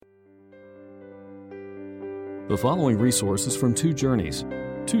The following resource is from Two Journeys.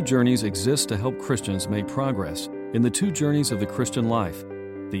 Two Journeys exists to help Christians make progress in the two journeys of the Christian life,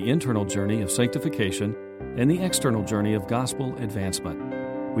 the internal journey of sanctification and the external journey of gospel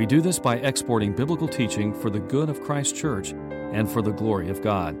advancement. We do this by exporting biblical teaching for the good of Christ's church and for the glory of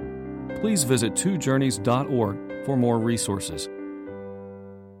God. Please visit twojourneys.org for more resources.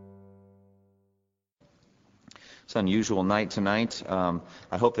 It's an unusual night tonight.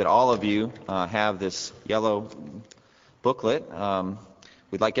 I hope that all of you have this yellow booklet.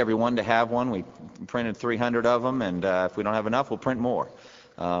 We'd like everyone to have one. We printed 300 of them, and if we don't have enough, we'll print more.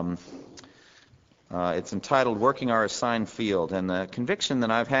 It's entitled Working Our Assigned Field, and the conviction that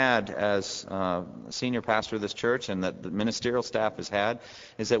I've had as senior pastor of this church and that the ministerial staff has had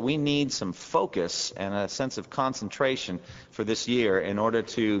is that we need some focus and a sense of concentration for this year in order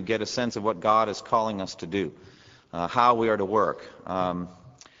to get a sense of what God is calling us to do. How we are to work.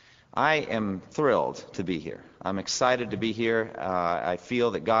 I am thrilled to be here. I'm excited to be here. I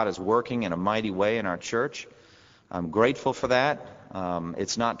feel that God is working in a mighty way in our church. I'm grateful for that.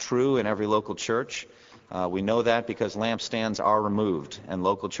 It's not true in every local church. We know that because lampstands are removed and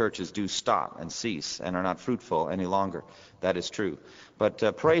local churches do stop and cease and are not fruitful any longer. That is true.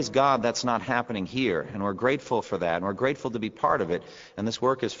 But praise God, that's not happening here, and we're grateful for that, and we're grateful to be part of it. And this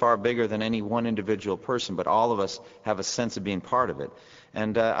work is far bigger than any one individual person, but all of us have a sense of being part of it.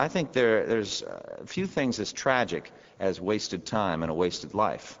 And I think there's a few things as tragic as wasted time and a wasted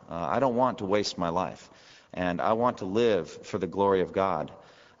life. I don't want to waste my life, and I want to live for the glory of God.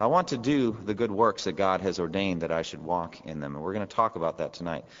 I want to do the good works that God has ordained that I should walk in them, and we're going to talk about that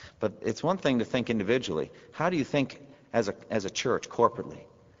tonight. But it's one thing to think individually. How do you think as a church, corporately?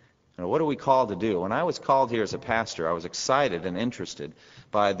 You know, what are we called to do? When I was called here as a pastor, I was excited and interested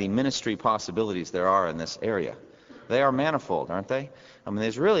by the ministry possibilities there are in this area. They are manifold, aren't they? I mean,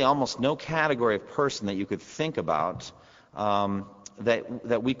 there's really almost no category of person that you could think about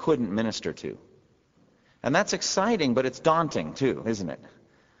that we couldn't minister to. And that's exciting, but it's daunting too, isn't it?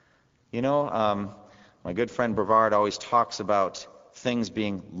 You know, my good friend Brevard always talks about things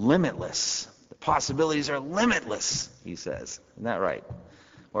being limitless. The possibilities are limitless, he says. Isn't that right?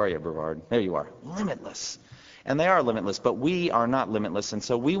 Where are you, Brevard? There you are. Limitless. And they are limitless, but we are not limitless, and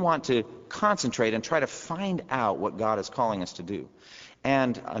so we want to concentrate and try to find out what God is calling us to do.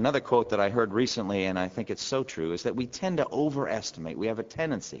 And another quote that I heard recently, and I think it's so true, is that we tend to overestimate. We have a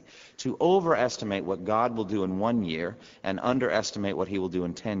tendency to overestimate what God will do in 1 year and underestimate what he will do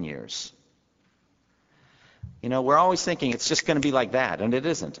in 10 years. You know, we're always thinking it's just going to be like that, and it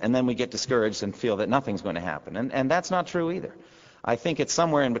isn't. And then we get discouraged and feel that nothing's going to happen. And that's not true either. I think it's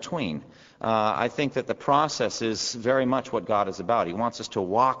somewhere in between. I think that the process is very much what God is about. He wants us to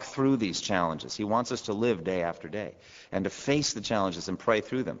walk through these challenges. He wants us to live day after day and to face the challenges and pray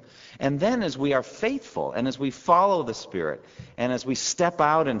through them. And then as we are faithful and as we follow the Spirit and as we step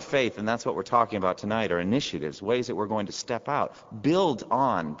out in faith, and that's what we're talking about tonight, are initiatives, ways that we're going to step out, build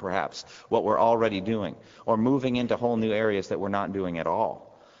on perhaps what we're already doing or moving into whole new areas that we're not doing at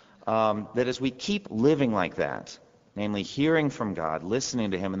all. That as we keep living like that, namely hearing from God,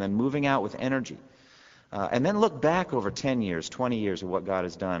 listening to him, and then moving out with energy. And then look back over 10 years, 20 years of what God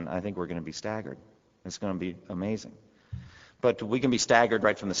has done, I think we're going to be staggered. It's going to be amazing. But we can be staggered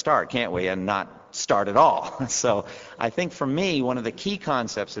right from the start, can't we, and not start at all. So I think for me, one of the key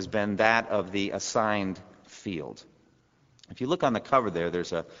concepts has been that of the assigned field. If you look on the cover there,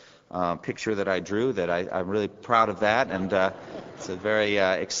 there's a picture that I drew that I'm really proud of that, and so very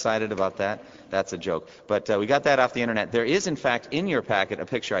excited about that. That's a joke. But we got that off the internet. There is, in fact, in your packet a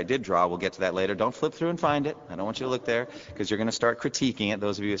picture I did draw. We'll get to that later. Don't flip through and find it. I don't want you to look there because you're going to start critiquing it,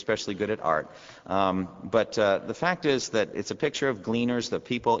 those of you especially good at art. But the fact is that it's a picture of gleaners, the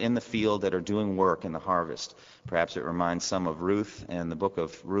people in the field that are doing work in the harvest. Perhaps it reminds some of Ruth and the book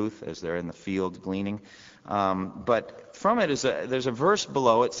of Ruth as they're in the field gleaning. But from it there's a verse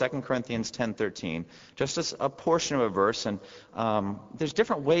below it, 2 Corinthians 10:13, just as a portion of a verse, and there's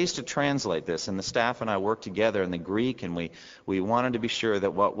different ways to translate this, and the staff and I worked together in the Greek, and we wanted to be sure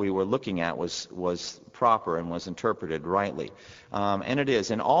that what we were looking at was proper and was interpreted rightly. And it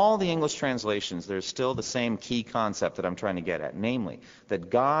is. In all the English translations, there's still the same key concept that I'm trying to get at, namely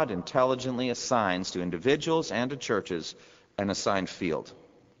that God intelligently assigns to individuals and to churches an assigned field.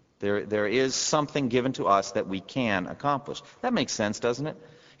 There is something given to us that we can accomplish. That makes sense, doesn't it?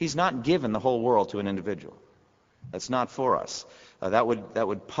 He's not given the whole world to an individual. That's not for us. That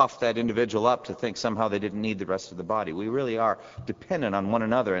would puff that individual up to think somehow they didn't need the rest of the body. We really are dependent on one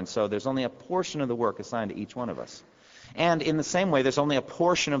another, and so there's only a portion of the work assigned to each one of us. And in the same way, there's only a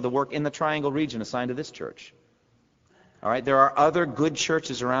portion of the work in the Triangle region assigned to this church. All right, there are other good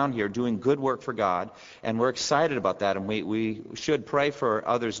churches around here doing good work for God, and we're excited about that, and we should pray for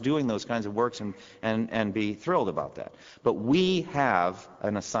others doing those kinds of works and be thrilled about that. But we have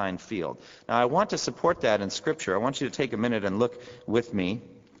an assigned field. Now, I want to support that in Scripture. I want you to take a minute and look with me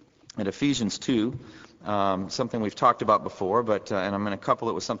at Ephesians 2, something we've talked about before, but and I'm going to couple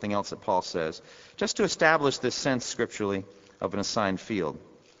it with something else that Paul says, just to establish this sense scripturally of an assigned field.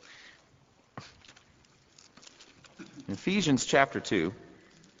 In Ephesians chapter 2,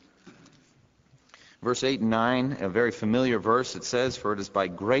 verse 8 and 9, a very familiar verse, it says, "For it is by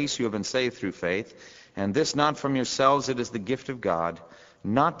grace you have been saved through faith, and this not from yourselves, it is the gift of God,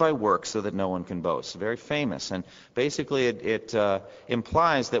 not by works, so that no one can boast." Very famous. And basically it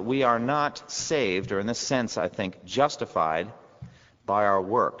implies that we are not saved, or in this sense, I think, justified by our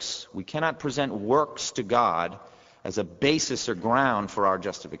works. We cannot present works to God as a basis or ground for our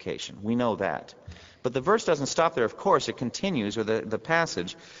justification. We know that. But the verse doesn't stop there, of course. It continues, or the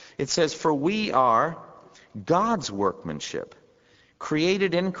passage. It says, "For we are God's workmanship,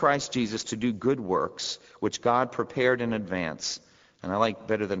 created in Christ Jesus to do good works, which God prepared in advance." And I like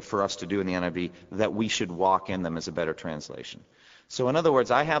better than "for us to do" in the NIV, "that we should walk in them" is a better translation. So in other words,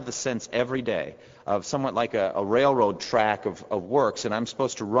 I have the sense every day of somewhat like a railroad track of works, and I'm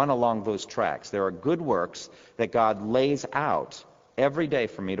supposed to run along those tracks. There are good works that God lays out every day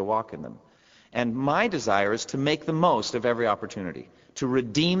for me to walk in them. And my desire is to make the most of every opportunity, to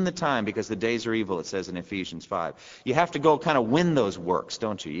redeem the time, because the days are evil, it says in Ephesians 5. You have to go kind of win those works,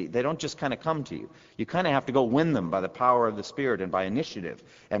 don't you? They don't just kind of come to you. You kind of have to go win them by the power of the Spirit and by initiative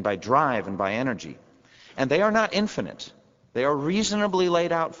and by drive and by energy. And they are not infinite. They are reasonably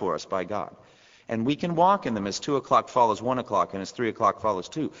laid out for us by God. And we can walk in them as 2 o'clock follows 1 o'clock and as 3 o'clock follows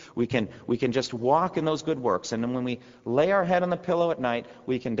 2. We can just walk in those good works. And then when we lay our head on the pillow at night,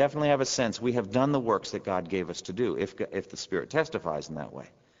 we can definitely have a sense we have done the works that God gave us to do, if the Spirit testifies in that way.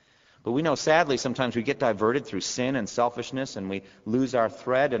 But we know, sadly, sometimes we get diverted through sin and selfishness, and we lose our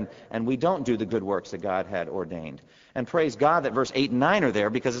thread, and we don't do the good works that God had ordained. And praise God that verse 8 and 9 are there,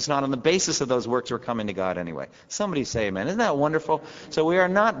 because it's not on the basis of those works we're coming to God anyway. Somebody say amen. Isn't that wonderful? So we are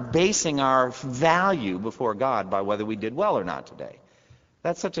not basing our value before God by whether we did well or not today.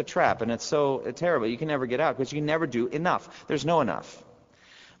 That's such a trap, and it's so terrible. You can never get out, because you can never do enough. There's no enough.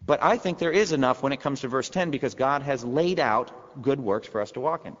 But I think there is enough when it comes to verse 10, because God has laid out good works for us to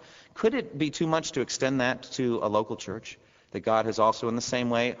walk in. Could it be too much to extend that to a local church? That God has also in the same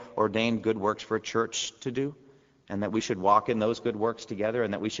way ordained good works for a church to do? And that we should walk in those good works together,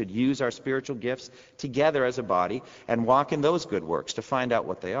 and that we should use our spiritual gifts together as a body and walk in those good works to find out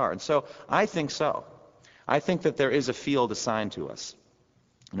what they are. And so I think so. I think that there is a field assigned to us.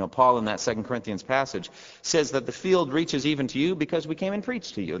 You know, Paul in that 2 Corinthians passage says that the field reaches even to you because we came and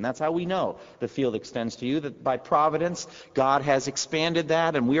preached to you. And that's how we know the field extends to you, that by providence, God has expanded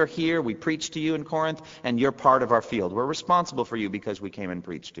that, and we are here, we preach to you in Corinth, and you're part of our field. We're responsible for you because we came and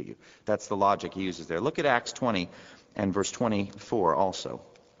preached to you. That's the logic he uses there. Look at Acts 20 and verse 24 also.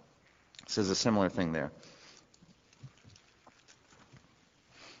 It says a similar thing there.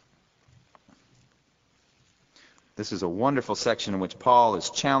 This is a wonderful section in which Paul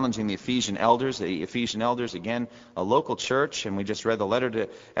is challenging the Ephesian elders. The Ephesian elders, again, a local church, and we just read the letter to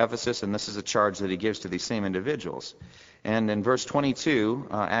Ephesus, and this is a charge that he gives to these same individuals. And in verse 22,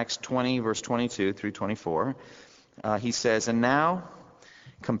 Acts 20, verse 22 through 24, he says, "And now,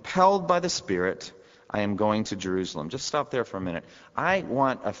 compelled by the Spirit, I am going to Jerusalem." Just stop there for a minute. I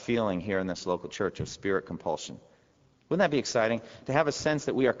want a feeling here in this local church of spirit compulsion. Wouldn't that be exciting? To have a sense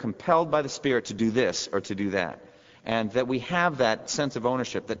that we are compelled by the Spirit to do this or to do that. And that we have that sense of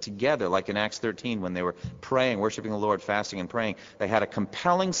ownership, that together, like in Acts 13 when they were praying, worshiping the Lord, fasting and praying, they had a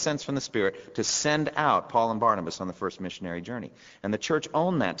compelling sense from the Spirit to send out Paul and Barnabas on the first missionary journey. And the church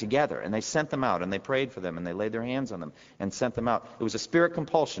owned that together, and they sent them out, and they prayed for them, and they laid their hands on them and sent them out. It was a spirit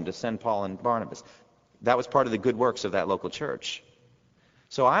compulsion to send Paul and Barnabas. That was part of the good works of that local church.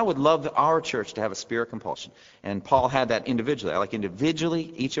 So I would love our church to have a spirit compulsion. And Paul had that individually. I like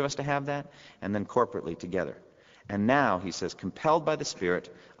individually, each of us to have that, and then corporately together. And now, he says, compelled by the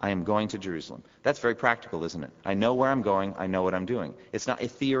Spirit, I am going to Jerusalem. That's very practical, isn't it? I know where I'm going. I know what I'm doing. It's not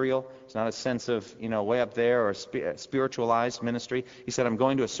ethereal. It's not a sense of, way up there or spiritualized ministry. He said, I'm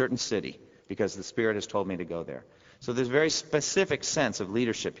going to a certain city because the Spirit has told me to go there. So there's a very specific sense of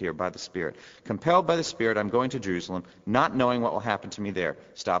leadership here by the Spirit. Compelled by the Spirit, I'm going to Jerusalem, not knowing what will happen to me there.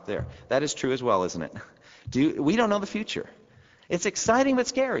 Stop there. That is true as well, isn't it? We don't know the future. It's exciting but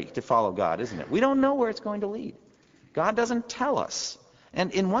scary to follow God, isn't it? We don't know where it's going to lead. God doesn't tell us.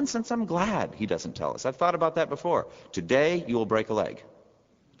 And in one sense, I'm glad he doesn't tell us. I've thought about that before. Today, you will break a leg.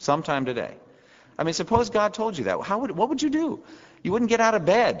 Sometime today. I mean, suppose God told you that. What would you do? You wouldn't get out of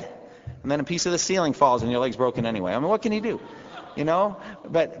bed. And then a piece of the ceiling falls and your leg's broken anyway. I mean, what can you do? You know?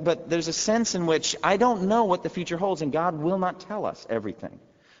 But there's a sense in which I don't know what the future holds, and God will not tell us everything.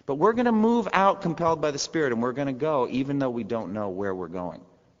 But we're going to move out compelled by the Spirit, and we're going to go even though we don't know where we're going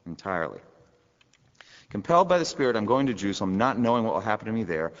entirely. Compelled by the Spirit, I'm going to Jerusalem, not knowing what will happen to me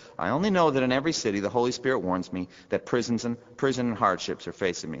there. I only know that in every city the Holy Spirit warns me that prison and hardships are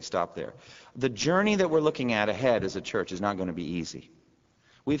facing me. Stop there. The journey that we're looking at ahead as a church is not going to be easy.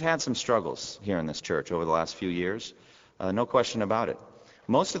 We've had some struggles here in this church over the last few years. No question about it.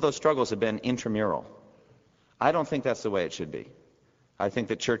 Most of those struggles have been intramural. I don't think that's the way it should be. I think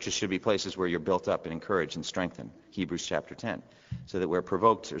that churches should be places where you're built up and encouraged and strengthened, Hebrews chapter 10, so that we're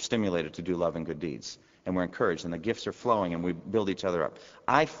provoked or stimulated to do love and good deeds. And we're encouraged, and the gifts are flowing, and we build each other up.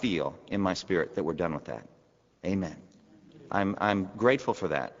 I feel in my spirit that we're done with that. Amen. I'm grateful for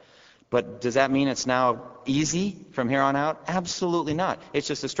that. But does that mean it's now easy from here on out? Absolutely not. It's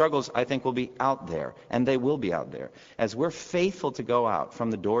just the struggles, I think, will be out there, and they will be out there. As we're faithful to go out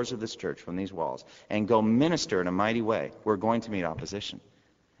from the doors of this church, from these walls, and go minister in a mighty way, we're going to meet opposition.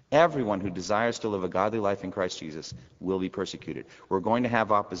 Everyone who desires to live a godly life in Christ Jesus will be persecuted. We're going to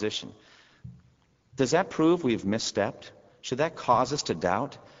have opposition. Does that prove we've misstepped? Should that cause us to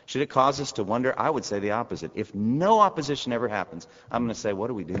doubt? Should it cause us to wonder? I would say the opposite. If no opposition ever happens, I'm going to say, what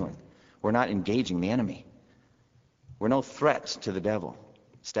are we doing? We're not engaging the enemy. We're no threat to the devil.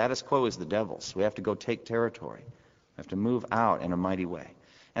 Status quo is the devil's. We have to go take territory. We have to move out in a mighty way.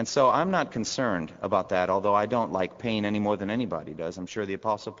 And so I'm not concerned about that, although I don't like pain any more than anybody does. I'm sure the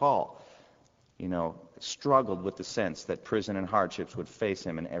Apostle Paul, struggled with the sense that prison and hardships would face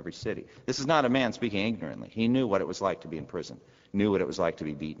him in every city. This is not a man speaking ignorantly. He knew what it was like to be in prison, knew what it was like to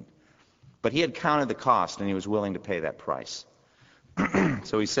be beaten. But he had counted the cost, and he was willing to pay that price.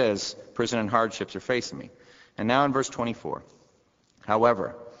 So he says, prison and hardships are facing me. And now in verse 24,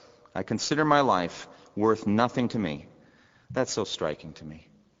 however, I consider my life worth nothing to me. That's so striking to me.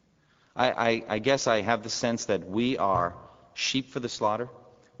 I guess I have the sense that we are sheep for the slaughter.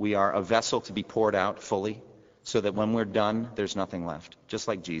 We are a vessel to be poured out fully, so that when we're done, there's nothing left. Just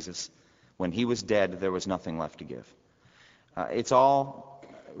like Jesus. When he was dead, there was nothing left to give. It's all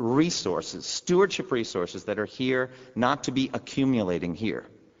resources, stewardship resources that are here not to be accumulating here,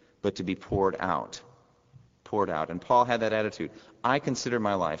 but to be poured out. Poured out. And Paul had that attitude. I consider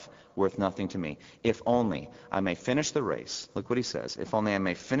my life worth nothing to me. If only I may finish the race. Look what he says. If only I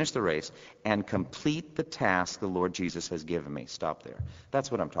may finish the race and complete the task the Lord Jesus has given me. Stop there.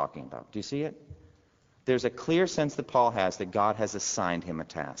 That's what I'm talking about. Do you see it? There's a clear sense that Paul has that God has assigned him a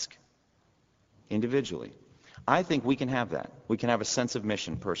task. Individually. I think we can have that. We can have a sense of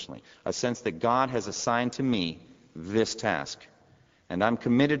mission personally. A sense that God has assigned to me this task. And I'm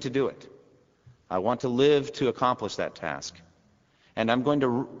committed to do it. I want to live to accomplish that task. And I'm going to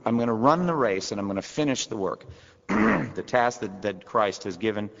run the race, and I'm going to finish the work. The task that Christ has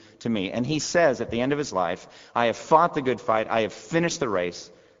given to me. And he says at the end of his life, I have fought the good fight. I have finished the race.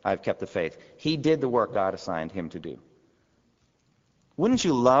 I have kept the faith. He did the work God assigned him to do. Wouldn't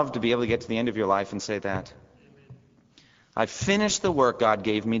you love to be able to get to the end of your life and say that? I finished the work God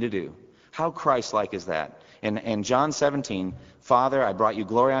gave me to do. How Christ-like is that? In John 17, Father, I brought you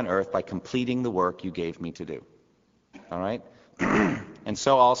glory on earth by completing the work you gave me to do. All right? And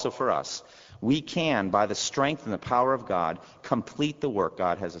so also for us. We can, by the strength and the power of God, complete the work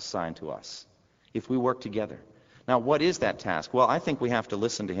God has assigned to us if we work together. Now, what is that task? Well, I think we have to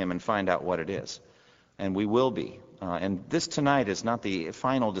listen to him and find out what it is. And we will be. And this tonight is not the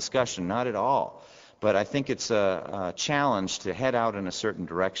final discussion, not at all. But I think it's a challenge to head out in a certain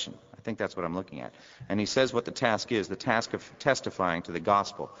direction. I think that's what I'm looking at. And he says what the task is, the task of testifying to the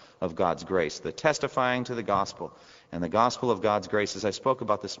gospel of God's grace. The testifying to the gospel. And the gospel of God's grace, as I spoke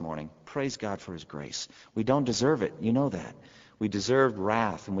about this morning, praise God for his grace. We don't deserve it. You know that. We deserved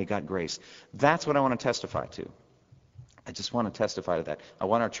wrath, and we got grace. That's what I want to testify to. I just want to testify to that. I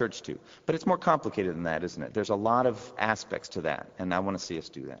want our church to. But it's more complicated than that, isn't it? There's a lot of aspects to that, and I want to see us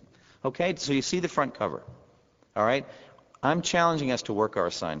do that. Okay, so you see the front cover. All right? I'm challenging us to work our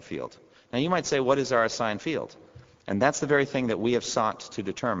assigned field. Now you might say, what is our assigned field? And that's the very thing that we have sought to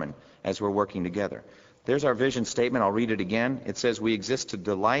determine as we're working together. There's our vision statement. I'll read it again. It says, we exist to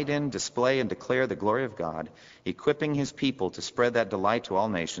delight in, display, and declare the glory of God, equipping his people to spread that delight to all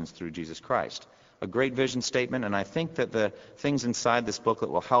nations through Jesus Christ. A great vision statement, and I think that the things inside this booklet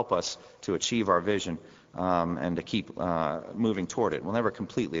will help us to achieve our vision and to keep moving toward it. We'll never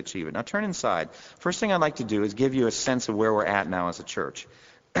completely achieve it. Now turn inside. First thing I'd like to do is give you a sense of where we're at now as a church,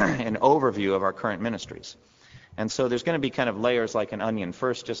 an overview of our current ministries. And so there's going to be kind of layers like an onion.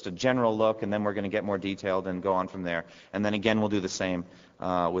 First, just a general look, and then we're going to get more detailed and go on from there. And then again, we'll do the same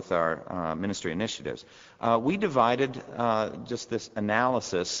with our ministry initiatives. We divided just this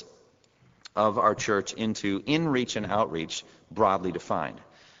analysis of our church into in-reach and outreach, broadly defined.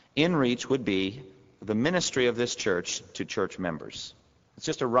 In-reach would be the ministry of this church to church members. It's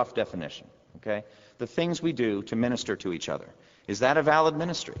just a rough definition, okay? The things we do to minister to each other. Is that a valid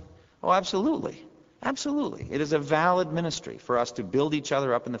ministry? Oh, absolutely. Absolutely. It is a valid ministry for us to build each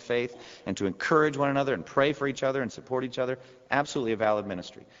other up in the faith and to encourage one another and pray for each other and support each other. Absolutely a valid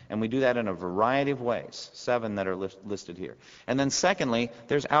ministry. And we do that in a variety of ways, 7 that are listed here. And then secondly,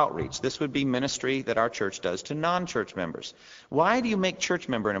 there's outreach. This would be ministry that our church does to non-church members. Why do you make church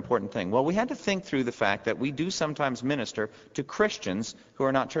member an important thing? Well, we had to think through the fact that we do sometimes minister to Christians who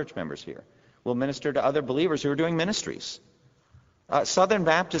are not church members here. We'll minister to other believers who are doing ministries. Southern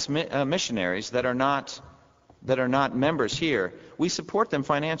Baptist missionaries that are not members here, we support them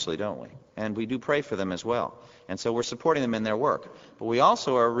financially, don't we? And we do pray for them as well. And so we're supporting them in their work. But we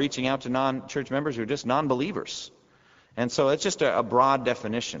also are reaching out to non-church members who are just non-believers. And so it's just a broad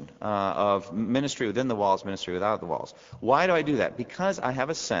definition of ministry within the walls, ministry without the walls. Why do I do that? Because I have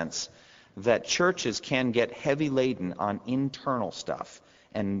a sense that churches can get heavy laden on internal stuff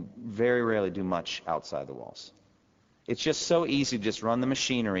and very rarely do much outside the walls. It's just so easy to just run the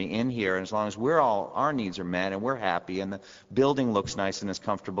machinery in here, and as long as our needs are met and we're happy and the building looks nice and is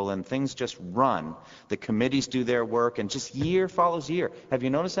comfortable and things just run, the committees do their work, and just year follows year. Have you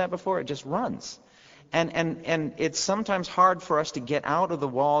noticed that before? It just runs. And it's sometimes hard for us to get out of the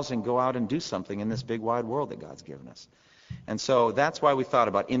walls and go out and do something in this big wide world that God's given us. And so that's why we thought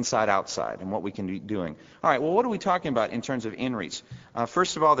about inside, outside, and what we can be doing. All right, well, what are we talking about in terms of in-reach?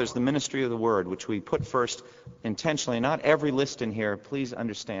 First of all, there's the ministry of the Word, which we put first intentionally. Not every list in here, please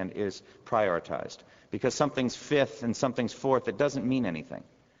understand, is prioritized. Because something's fifth and something's fourth, it doesn't mean anything.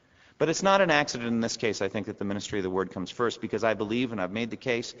 But it's not an accident in this case, I think, that the ministry of the Word comes first, because I believe, and I've made the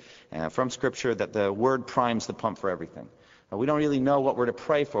case from Scripture, that the Word primes the pump for everything. We don't really know what we're to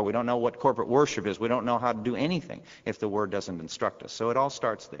pray for. We don't know what corporate worship is. We don't know how to do anything if the Word doesn't instruct us. So it all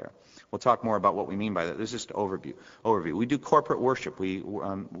starts there. We'll talk more about what we mean by that. This is just an overview. We do corporate worship. We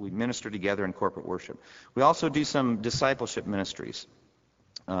minister together in corporate worship. We also do some discipleship ministries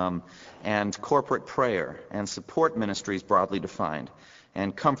and corporate prayer and support ministries broadly defined,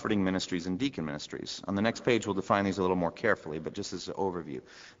 and comforting ministries and deacon ministries. On the next page, we'll define these a little more carefully, but just as an overview.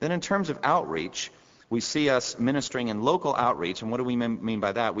 Then in terms of outreach, we see us ministering in local outreach, and what do we mean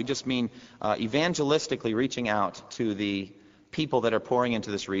by that? We just mean evangelistically reaching out to the people that are pouring into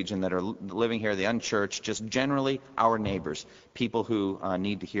this region, that are living here, the unchurched, just generally our neighbors, people who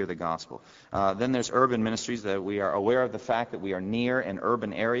need to hear the gospel. Then there's urban ministries, that we are aware of the fact that we are near an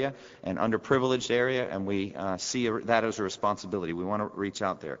urban area, an underprivileged area, and we see that as a responsibility. We want to reach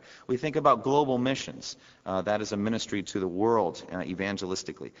out there. We think about global missions. That is a ministry to the world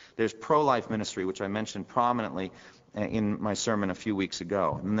evangelistically. There's pro-life ministry, which I mentioned prominently in my sermon a few weeks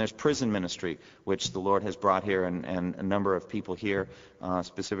ago. And there's prison ministry, which the Lord has brought here, and a number of people here,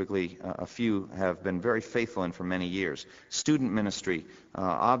 specifically a few, have been very faithful in for many years. Student ministry,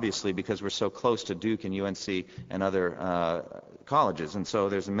 obviously, because we're so close to Duke and UNC and other colleges, and so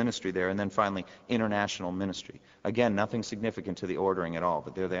there's a ministry there. And then finally, international ministry. Again, nothing significant to the ordering at all,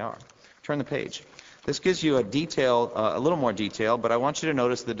 but there they are. Turn the page. This gives you a little more detail, but I want you to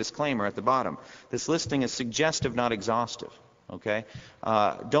notice the disclaimer at the bottom. This listing is suggestive, not exhaustive. Okay?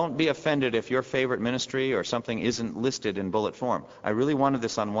 Don't be offended if your favorite ministry or something isn't listed in bullet form. I really wanted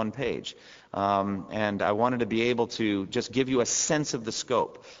this on one page, and I wanted to be able to just give you a sense of the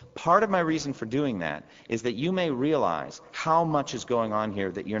scope. Part of my reason for doing that is that you may realize how much is going on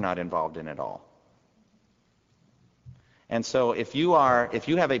here that you're not involved in at all. And so if you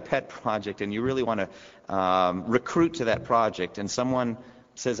have a pet project and you really want to recruit to that project, and someone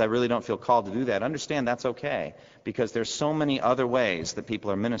says, I really don't feel called to do that, understand that's okay, because there's so many other ways that people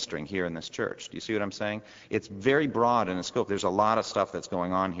are ministering here in this church. Do you see what I'm saying? It's very broad in the scope. There's a lot of stuff that's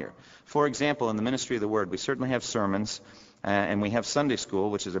going on here. For example, in the ministry of the Word, we certainly have sermons, and we have Sunday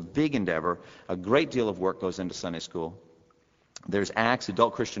school, which is a big endeavor. A great deal of work goes into Sunday school. There's ACTS,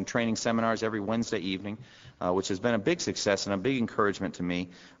 Adult Christian Training Seminars, every Wednesday evening, which has been a big success and a big encouragement to me.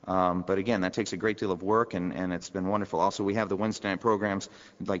 But again, that takes a great deal of work, and it's been wonderful. Also, we have the Wednesday night programs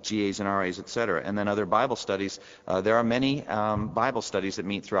like GAs and RAs, etc. And then other Bible studies. There are many Bible studies that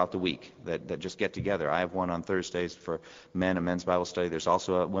meet throughout the week that just get together. I have one on Thursdays for men, a men's Bible study. There's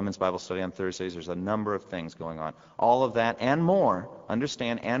also a women's Bible study on Thursdays. There's a number of things going on. All of that and more,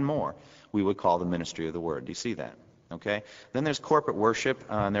 understand, and more, we would call the ministry of the Word. Do you see that? Okay? Then there's corporate worship,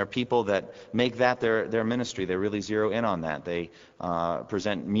 and there are people that make that their ministry. They really zero in on that. They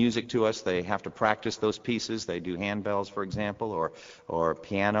present music to us. They have to practice those pieces. They do handbells, for example, or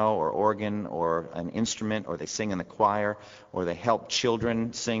piano or organ or an instrument, or they sing in the choir, or they help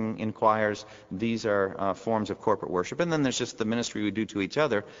children sing in choirs. These are forms of corporate worship. And then there's just the ministry we do to each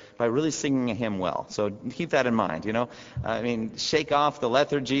other by really singing a hymn well. So keep that in mind, you know. I mean, shake off the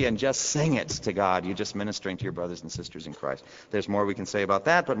lethargy and just sing it to God. You're just ministering to your brothers and sisters in Christ. There's more we can say about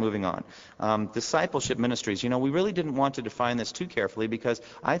that, but moving on. Discipleship ministries. You know, we really didn't want to define this too carefully, because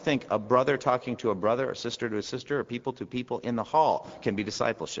I think a brother talking to a brother, or sister to a sister, or people to people in the hall can be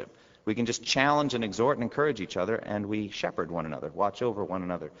discipleship. We can just challenge and exhort and encourage each other, and we shepherd one another, watch over one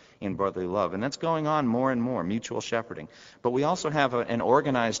another in brotherly love. And that's going on more and more, mutual shepherding. But we also have an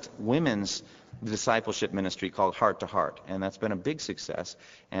organized women's discipleship ministry called Heart to Heart, and that's been a big success.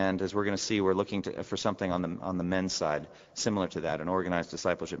 And as we're going to see, we're looking for something on the men's side similar to that, an organized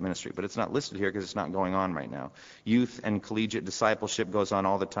discipleship ministry. But it's not listed here because it's not going on right now. Youth and collegiate discipleship goes on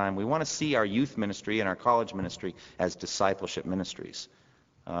all the time. We want to see our youth ministry and our college ministry as discipleship ministries.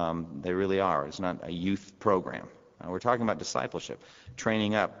 They really are. It's not a youth program. We're talking about discipleship,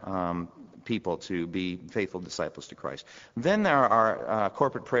 training up people to be faithful disciples to Christ. Then there are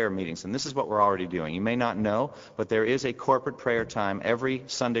corporate prayer meetings, and this is what we're already doing. You may not know, but there is a corporate prayer time every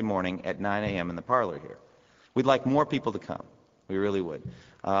Sunday morning at 9 a.m. in the parlor here. We'd like more people to come. We really would.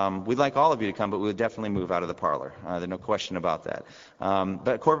 We'd like all of you to come, but we would definitely move out of the parlor. There's no question about that.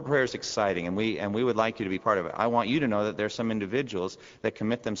 But corporate prayer is exciting, and we would like you to be part of it. I want you to know that there's some individuals that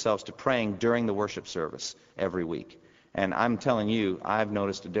commit themselves to praying during the worship service every week. And I'm telling you, I've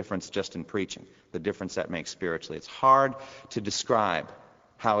noticed a difference just in preaching, the difference that makes spiritually. It's hard to describe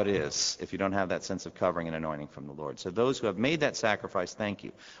how it is if you don't have that sense of covering and anointing from the Lord. So those who have made that sacrifice, thank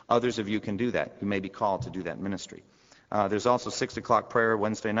you. Others of you can do that. You may be called to do that ministry. There's also 6 o'clock prayer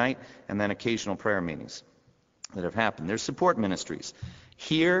Wednesday night, and then occasional prayer meetings that have happened. There's support ministries.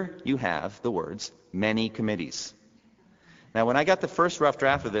 Here you have the words, many committees. Now, when I got the first rough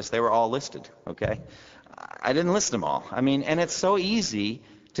draft of this, they were all listed, okay? I didn't list them all. I mean, and it's so easy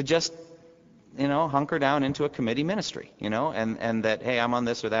to just, hunker down into a committee ministry, and that, hey, I'm on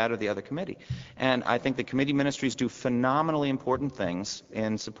this or that or the other committee. And I think the committee ministries do phenomenally important things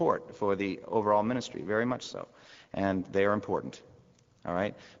in support for the overall ministry, very much so. And they are important. All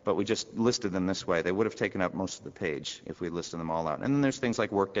right? But we just listed them this way. They would have taken up most of the page if we listed them all out. And then there's things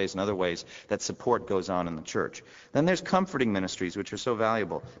like work days and other ways that support goes on in the church. Then there's comforting ministries, which are so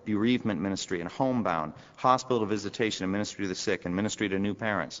valuable. Bereavement ministry and homebound, hospital visitation and ministry to the sick, and ministry to new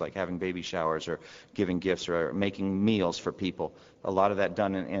parents, like having baby showers or giving gifts or making meals for people. A lot of that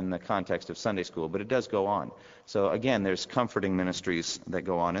done in the context of Sunday school, but it does go on. So again, there's comforting ministries that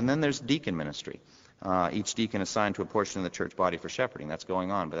go on. And then there's deacon ministry. Each deacon assigned to a portion of the church body for shepherding. That's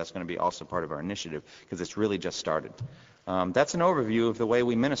going on, but that's going to be also part of our initiative because it's really just started. That's an overview of the way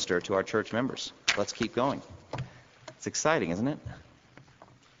we minister to our church members. Let's keep going. It's exciting, isn't it?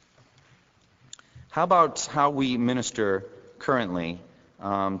 How about how we minister currently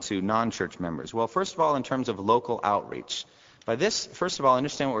to non-church members? Well, first of all, in terms of local outreach. By this, first of all,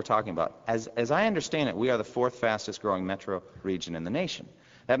 understand what we're talking about. As I understand it, we are the 4th fastest growing metro region in the nation.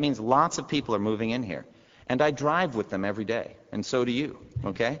 That means lots of people are moving in here. And I drive with them every day, and so do you,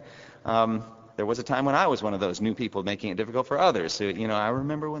 okay? There was a time when I was one of those new people making it difficult for others. So, I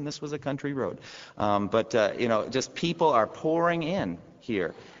remember when this was a country road. Just people are pouring in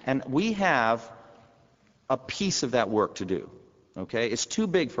here. And we have a piece of that work to do, okay? It's too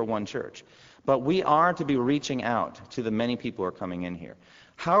big for one church. But we are to be reaching out to the many people who are coming in here.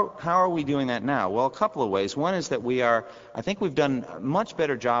 How are we doing that now? Well, a couple of ways. One is that I think we've done a much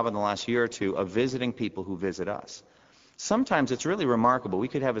better job in the last year or two of visiting people who visit us. Sometimes it's really remarkable. We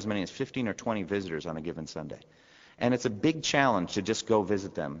could have as many as 15 or 20 visitors on a given Sunday. And it's a big challenge to just go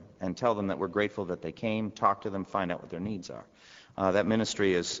visit them and tell them that we're grateful that they came, talk to them, find out what their needs are. That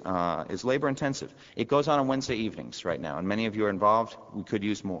ministry is labor intensive. It goes on Wednesday evenings right now, and many of you are involved. We could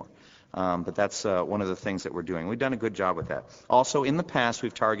use more. But that's one of the things that we're doing. We've done a good job with that. Also, in the past,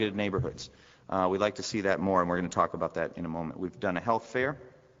 we've targeted neighborhoods. We'd like to see that more, and we're going to talk about that in a moment. We've done a health fair,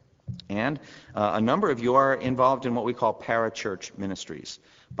 and a number of you are involved in what we call parachurch ministries.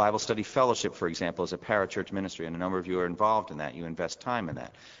 Bible Study Fellowship, for example, is a parachurch ministry, and a number of you are involved in that. You invest time in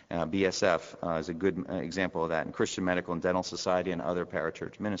that. BSF is a good example of that, and Christian Medical and Dental Society and other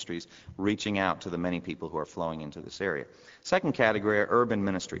parachurch ministries reaching out to the many people who are flowing into this area. Second category are urban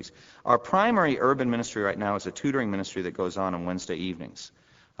ministries. Our primary urban ministry right now is a tutoring ministry that goes on Wednesday evenings,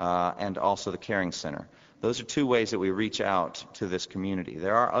 and also the Caring Center. Those are 2 ways that we reach out to this community.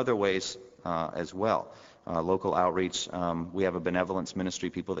 There are other ways as well. Local outreach, we have a benevolence ministry,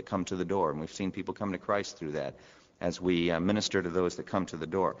 people that come to the door, and we've seen people come to Christ through that as we minister to those that come to the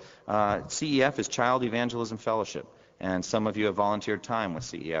door. CEF is Child Evangelism Fellowship, and some of you have volunteered time with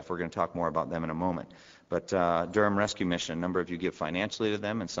CEF. We're going to talk more about them in a moment. But Durham Rescue Mission, a number of you give financially to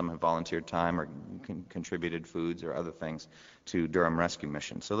them, and some have volunteered time or contributed foods or other things to Durham Rescue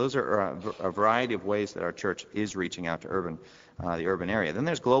Mission. So those are a variety of ways that our church is reaching out to the urban area. Then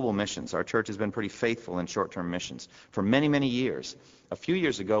there's global missions. Our church has been pretty faithful in short-term missions for many, many years. A few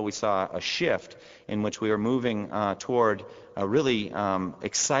years ago, we saw a shift in which we were moving toward a really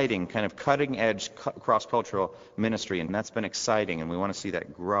exciting, kind of cutting-edge cross-cultural ministry, and that's been exciting, and we want to see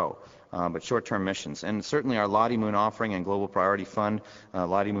that grow. But short-term missions. And certainly our Lottie Moon Offering and Global Priority Fund.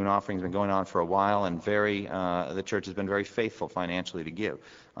 Lottie Moon Offering has been going on for a while, and the church has been very faithful financially to give.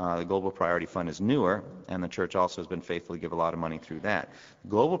 The Global Priority Fund is newer, and the church also has been faithful to give a lot of money through that. The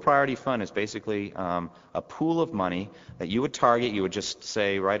Global Priority Fund is basically a pool of money that you would target. You would just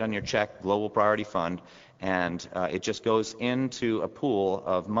say, right on your check, Global Priority Fund, and it just goes into a pool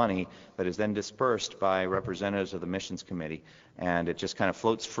of money that is then dispersed by representatives of the missions committee, and it just kind of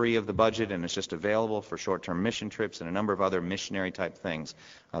floats free of the budget, and it's just available for short-term mission trips and a number of other missionary type things.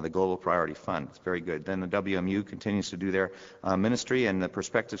 The Global Priority Fund, it's very good. Then the WMU continues to do their ministry, and the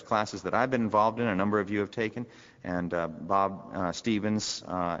perspectives classes that I've been involved in, a number of you have taken, and Bob Stevens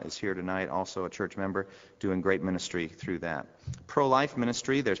is here tonight, also a church member, doing great ministry through that. Pro-life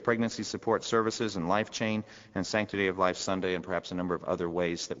ministry, there's pregnancy support services and Life Chain and Sanctity of Life Sunday, and perhaps a number of other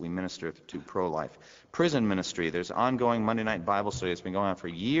ways that we minister to pro-life. Prison ministry, there's ongoing Monday night Bible study. It's been going on for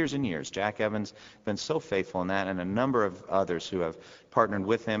years and years. Jack Evans has been so faithful in that, and a number of others who have partnered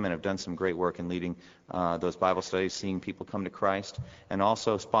with him and have done some great work in leading those Bible studies, seeing people come to Christ, and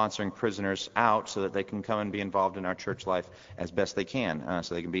also sponsoring prisoners out so that they can come and be involved in our church life as best they can,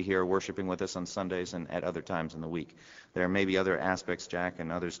 so they can be here worshiping with us on Sundays and at other times in the week. There may be other aspects, Jack,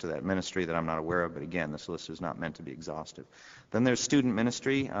 and others to that ministry that I'm not aware of, but again, this list is not meant to be exhaustive. Then there's student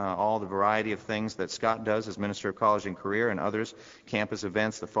ministry, all the variety of things that Scott does as Minister of College and Career, and others, campus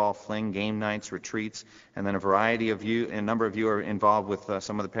events, the Fall Fling, game nights, retreats, and then a variety of you, a number of you are involved with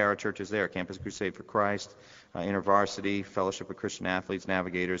some of the para-churches there, Campus Crusade for Christ, InterVarsity, Fellowship of Christian Athletes,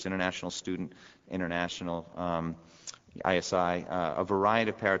 Navigators, International Student, International ISI, a variety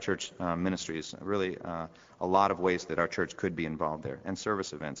of parachurch ministries, really a lot of ways that our church could be involved there, and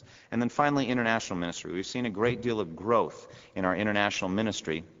service events. And then finally, international ministry. We've seen a great deal of growth in our international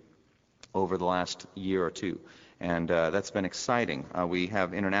ministry over the last year or two, and that's been exciting. We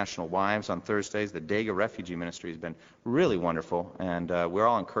have International Wives on Thursdays. The Dega Refugee Ministry has been really wonderful, and we're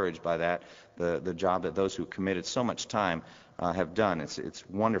all encouraged by that, the job that those who committed so much time have done. It's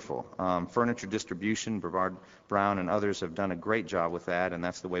wonderful. Furniture distribution, Brevard Brown and others have done a great job with that, and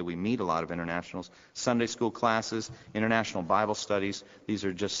that's the way we meet a lot of internationals. Sunday school classes, international Bible studies, these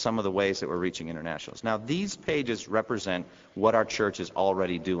are just some of the ways that we're reaching internationals. Now, these pages represent what our church is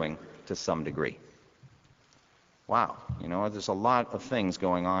already doing to some degree. Wow, there's a lot of things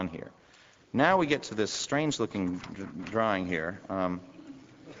going on here. Now we get to this strange-looking drawing here.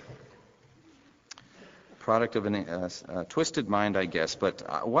 Product of a twisted mind, I guess.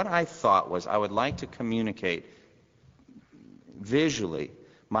 But what I thought was I would like to communicate visually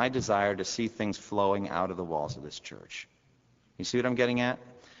my desire to see things flowing out of the walls of this church. You see what I'm getting at?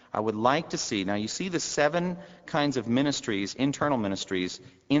 I would like to see, now you see the 7 kinds of ministries, internal ministries,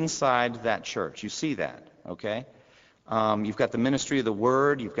 inside that church. You see that, okay? You've got the ministry of the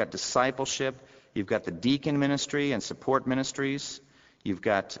Word, you've got discipleship, you've got the deacon ministry and support ministries, you've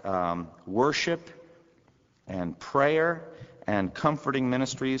got worship and prayer and comforting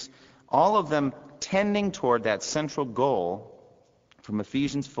ministries, all of them tending toward that central goal from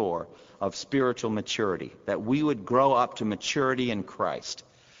Ephesians 4 of spiritual maturity, that we would grow up to maturity in Christ.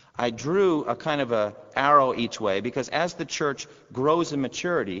 I drew a kind of a arrow each way because as the church grows in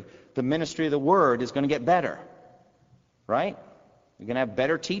maturity, the ministry of the Word is going to get better, right? You're going to have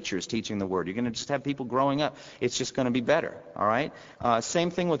better teachers teaching the Word. You're going to just have people growing up. It's just going to be better, all right?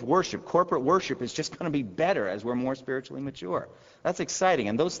 Same thing with worship. Corporate worship is just going to be better as we're more spiritually mature. That's exciting,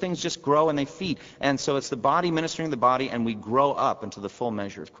 and those things just grow and they feed. And so it's the body ministering the body, and we grow up into the full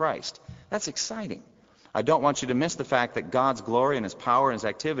measure of Christ. That's exciting. I don't want you to miss the fact that God's glory and His power and His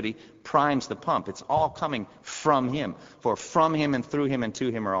activity primes the pump. It's all coming from Him. For from Him and through Him and to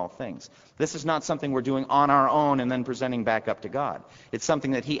Him are all things. This is not something we're doing on our own and then presenting back up to God. It's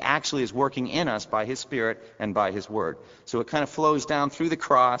something that he actually is working in us by his Spirit and by his Word. So it kind of flows down through the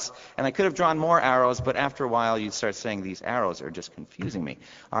cross, and I could have drawn more arrows, but after a while you'd start saying these arrows are just confusing me.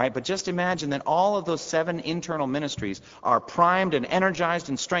 All right, but just imagine that all of those 7 internal ministries are primed and energized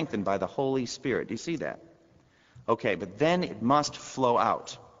and strengthened by the Holy Spirit. Do you see that? Okay, but then it must flow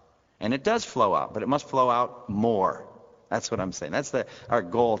out. And it does flow out, but it must flow out more. That's what I'm saying. That's our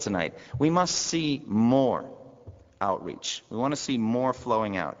goal tonight. We must see more outreach. We want to see more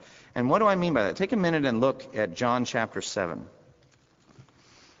flowing out. And what do I mean by that? Take a minute and look at John chapter 7.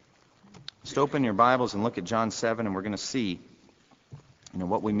 Just open your Bibles and look at John 7, and we're going to see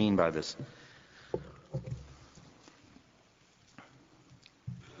what we mean by this.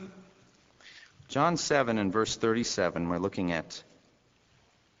 John 7 and verse 37, we're looking at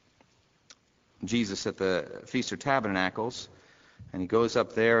Jesus at the Feast of Tabernacles, and he goes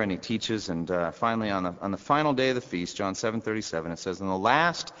up there and he teaches, and finally on the final day of the feast, John 7:37, it says, "On the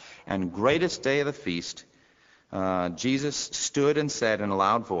last and greatest day of the feast, Jesus stood and said in a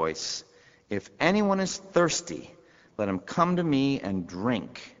loud voice, 'If anyone is thirsty, let him come to me and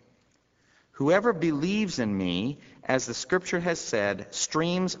drink. Whoever believes in me, as the Scripture has said,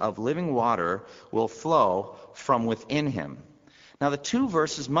 streams of living water will flow from within him.'" Now, the 2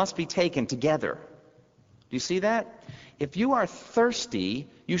 verses must be taken together. Do you see that? If you are thirsty,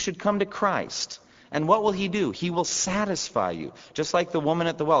 you should come to Christ. And what will he do? He will satisfy you. Just like the woman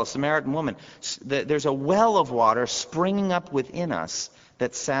at the well, a Samaritan woman. There's a well of water springing up within us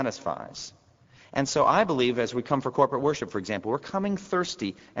that satisfies. And so I believe as we come for corporate worship, for example, we're coming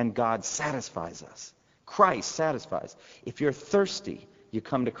thirsty and God satisfies us. Christ satisfies. If you're thirsty, you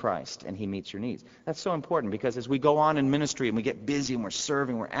come to Christ and he meets your needs. That's so important because as we go on in ministry and we get busy and we're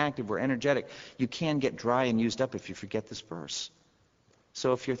serving, we're active, we're energetic, you can get dry and used up if you forget this verse.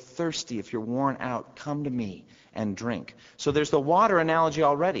 So if you're thirsty, if you're worn out, come to me and drink. So there's the water analogy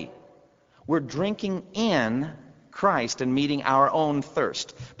already. We're drinking in Christ and meeting our own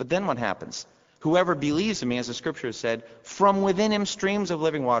thirst. But then what happens? Whoever believes in me, as the Scripture has said, from within him streams of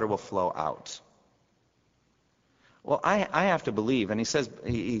living water will flow out. Well, I have to believe, and he says,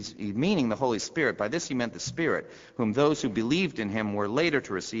 he's meaning the Holy Spirit. By this he meant the Spirit, whom those who believed in him were later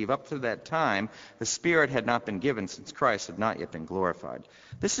to receive. Up to that time, the Spirit had not been given, since Christ had not yet been glorified.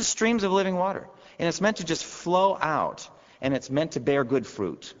 This is streams of living water, and it's meant to just flow out, and it's meant to bear good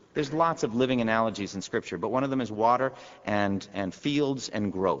fruit. There's lots of living analogies in Scripture, but one of them is water and fields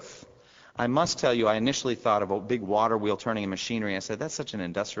and growth. I must tell you, I initially thought of a big water wheel turning a machinery. I said, that's such an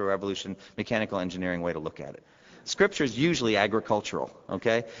industrial revolution, mechanical engineering way to look at it. Scripture is usually agricultural,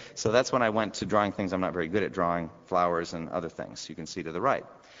 okay? So that's when I went to drawing things I'm not very good at, drawing flowers and other things. You can see to the right.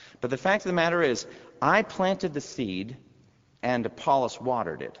 But the fact of the matter is, I planted the seed and Apollos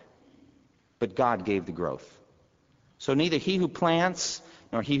watered it, but God gave the growth. So neither he who plants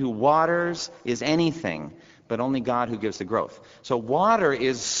nor he who waters is anything, but only God who gives the growth. So water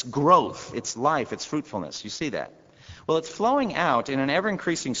is growth, it's life, it's fruitfulness. You see that? Well, it's flowing out in an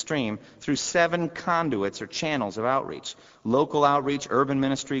ever-increasing stream through 7 conduits or channels of outreach. Local outreach, urban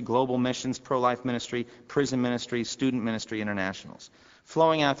ministry, global missions, pro-life ministry, prison ministry, student ministry, internationals.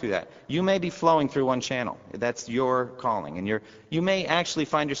 Flowing out through that. You may be flowing through one channel. That's your calling. And you may actually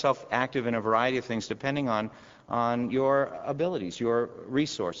find yourself active in a variety of things depending on your abilities, your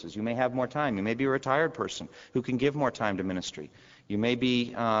resources. You may have more time. You may be a retired person who can give more time to ministry. You may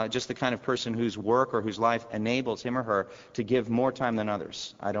be just the kind of person whose work or whose life enables him or her to give more time than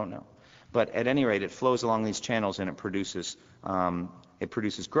others. I don't know. But at any rate, it flows along these channels and it produces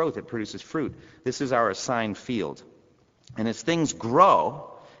growth. It produces fruit. This is our assigned field. And as things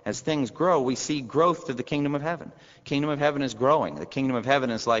grow, we see growth to the kingdom of heaven. Kingdom of heaven is growing. The kingdom of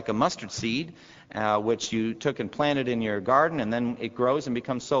heaven is like a mustard seed, which you took and planted in your garden, and then it grows and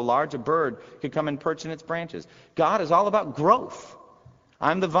becomes so large a bird could come and perch in its branches. God is all about growth.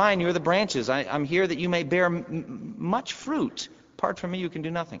 I'm the vine, you're the branches. I'm here that you may bear much fruit. Apart from me, you can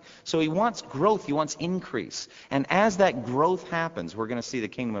do nothing. So he wants growth, he wants increase. And as that growth happens, we're going to see the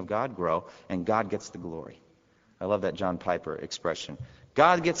kingdom of God grow, and God gets the glory. I love that John Piper expression.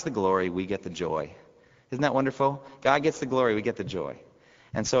 God gets the glory, we get the joy. Isn't that wonderful? God gets the glory, we get the joy.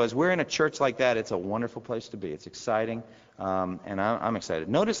 And so as we're in a church like that, it's a wonderful place to be. It's exciting, and I'm excited.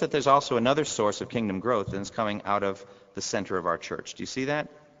 Notice that there's also another source of kingdom growth that's coming out of the center of our church. Do you see that?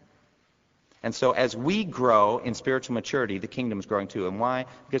 And so as we grow in spiritual maturity, the kingdom is growing too. And why?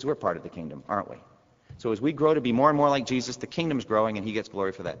 Because we're part of the kingdom, aren't we? So as we grow to be more and more like Jesus, the kingdom's growing, and he gets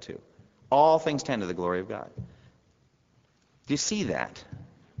glory for that too. All things tend to the glory of God. Do you see that?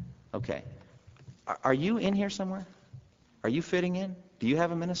 Okay. Are you in here somewhere? Are you fitting in? Do you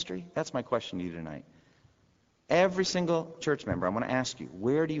have a ministry? That's my question to you tonight. Every single church member, I want to ask you,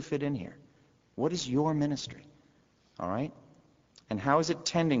 where do you fit in here? What is your ministry? All right? And how is it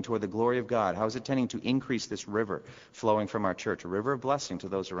tending toward the glory of God? How is it tending to increase this river flowing from our church, a river of blessing to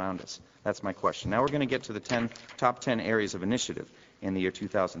those around us? That's my question. Now we're going to get to the top 10 areas of initiative in the year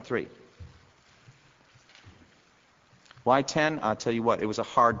 2003. Why 10? I'll tell you what, it was a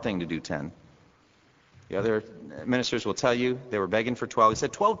hard thing to do 10. The other ministers will tell you they were begging for 12. He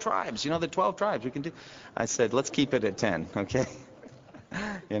said, 12 tribes, the 12 tribes we can do. I said, let's keep it at 10, okay?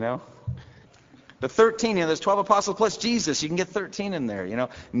 The 13, there's 12 apostles plus Jesus. You can get 13 in there,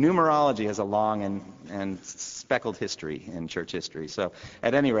 Numerology has a long and speckled history in church history. So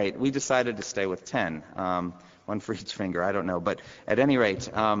at any rate, we decided to stay with 10. One for each finger, I don't know. But at any rate,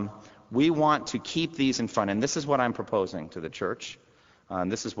 we want to keep these in front. And this is what I'm proposing to the church.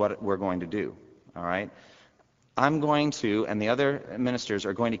 This is what we're going to do. All right? I'm going to, and the other ministers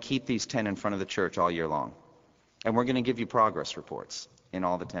are going to keep these 10 in front of the church all year long. And we're going to give you progress reports in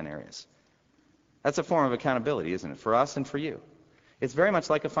all the 10 areas. That's a form of accountability, isn't it? For us and for you. It's very much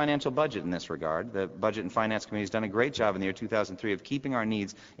like a financial budget in this regard. The Budget and Finance Committee has done a great job in the year 2003 of keeping our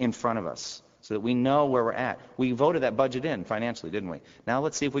needs in front of us so that we know where we're at. We voted that budget in financially, didn't we? Now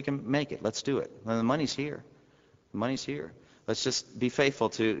let's see if we can make it. Let's do it. Well, the money's here. The money's here. Let's just be faithful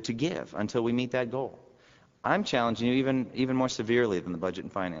to give until we meet that goal. I'm challenging you even more severely than the Budget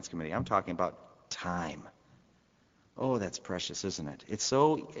and Finance Committee. I'm talking about time. Oh, that's precious, isn't it? It's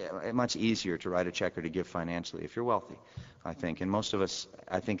so much easier to write a check or to give financially if you're wealthy, I think. And most of us,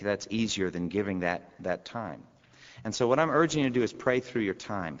 I think that's easier than giving that time. And so what I'm urging you to do is pray through your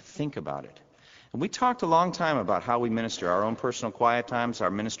time. Think about it. And we talked a long time about how we minister, our own personal quiet times, our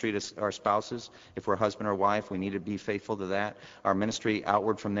ministry to our spouses. If we're husband or wife, we need to be faithful to that. Our ministry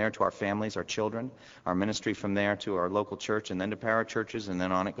outward from there to our families, our children. Our ministry from there to our local church and then to parachurches, and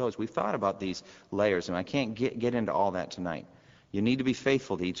then on it goes. We've thought about these layers, and I can't get into all that tonight. You need to be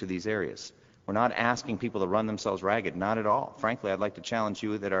faithful to each of these areas. We're not asking people to run themselves ragged, not at all. Frankly, I'd like to challenge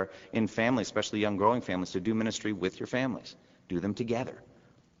you that are in families, especially young growing families, to do ministry with your families. Do them together.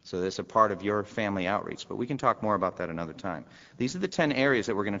 So that's a part of your family outreach. But we can talk more about that another time. These are the 10 areas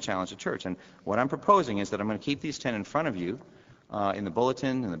that we're going to challenge the church. And what I'm proposing is that I'm going to keep these 10 in front of you in the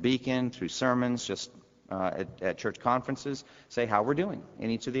bulletin, in the beacon, through sermons, just at church conferences. Say how we're doing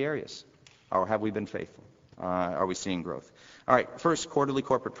in each of the areas. Or have we been faithful? Are we seeing growth? All right, first, quarterly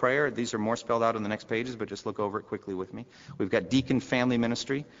corporate prayer. These are more spelled out on the next pages, but just look over it quickly with me. We've got deacon family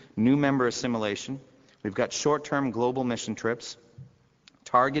ministry, new member assimilation. We've got short-term global mission trips,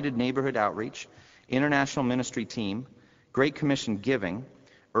 targeted neighborhood outreach, international ministry team, Great Commission giving,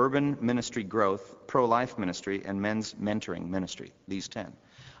 urban ministry growth, pro-life ministry, and men's mentoring ministry, these 10.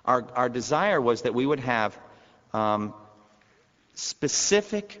 Our desire was that we would have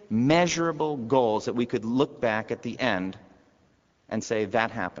specific, measurable goals that we could look back at the end and say,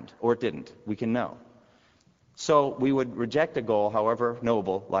 that happened, or it didn't. We can know. So we would reject a goal, however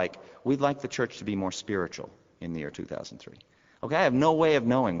noble, like, we'd like the church to be more spiritual in the year 2003. Okay, I have no way of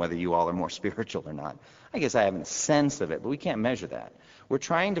knowing whether you all are more spiritual or not. I guess I have a sense of it, but we can't measure that. We're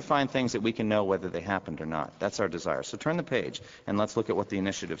trying to find things that we can know whether they happened or not. That's our desire. So turn the page, and let's look at what the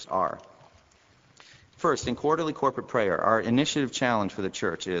initiatives are. First, in quarterly corporate prayer, our initiative challenge for the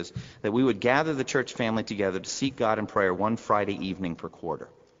church is that we would gather the church family together to seek God in prayer one Friday evening per quarter.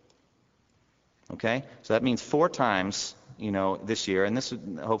 Okay? So that means 4 times, this year, and this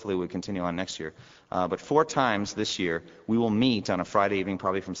hopefully will continue on next year, but 4 times this year, we will meet on a Friday evening,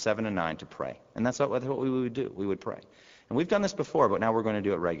 probably from 7 to 9, to pray. And that's what we would do. We would pray. And we've done this before, but now we're going to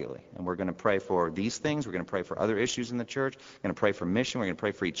do it regularly. And we're going to pray for these things. We're going to pray for other issues in the church. We're going to pray for mission. We're going to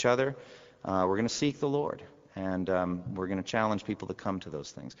pray for each other. We're going to seek the Lord. And we're going to challenge people to come to those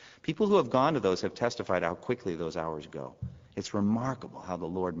things. People who have gone to those have testified how quickly those hours go. It's remarkable how the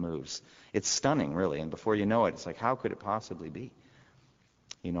Lord moves. It's stunning, really. And before you know it, it's like, how could it possibly be?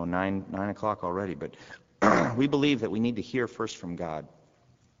 9 o'clock already. But we believe that we need to hear first from God.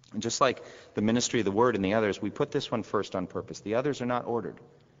 And just like the ministry of the Word and the others, we put this one first on purpose. The others are not ordered.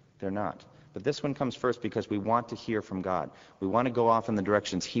 They're not. But this one comes first because we want to hear from God. We want to go off in the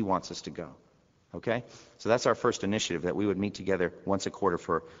directions He wants us to go. Okay? So that's our first initiative, that we would meet together once a quarter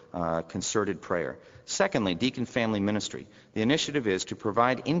for concerted prayer. Secondly, deacon family ministry. The initiative is to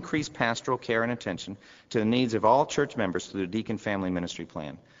provide increased pastoral care and attention to the needs of all church members through the deacon family ministry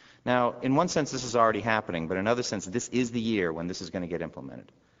plan. Now, in one sense, this is already happening, but in another sense, this is the year when this is going to get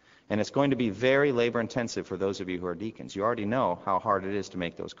implemented. And it's going to be very labor-intensive for those of you who are deacons. You already know how hard it is to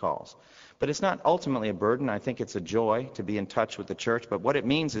make those calls. But it's not ultimately a burden. I think it's a joy to be in touch with the church. But what it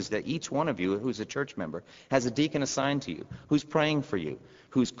means is that each one of you who's a church member has a deacon assigned to you, who's praying for you,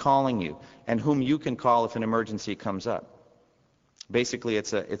 who's calling you, and whom you can call if an emergency comes up. Basically,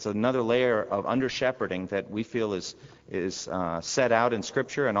 it's another layer of under-shepherding that we feel is set out in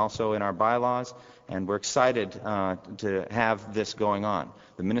Scripture and also in our bylaws, and we're excited to have this going on.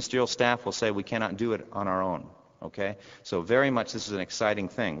 The ministerial staff will say we cannot do it on our own, okay? So very much this is an exciting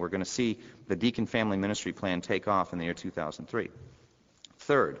thing. We're going to see the Deacon Family Ministry Plan take off in the year 2003.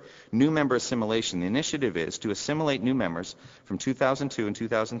 Third, new member assimilation. The initiative is to assimilate new members from 2002 and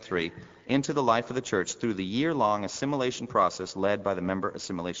 2003 into the life of the church through the year-long assimilation process led by the member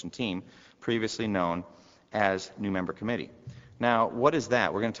assimilation team, previously known as New Member Committee. Now, what is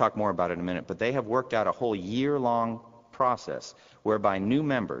that? We're going to talk more about it in a minute, but they have worked out a whole year-long process whereby new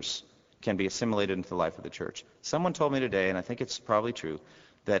members can be assimilated into the life of the church. Someone told me today, and I think it's probably true,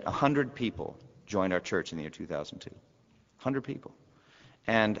 that 100 people joined our church in the year 2002. 100 people.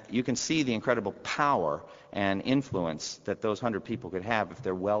 And you can see the incredible power and influence that those 100 people could have if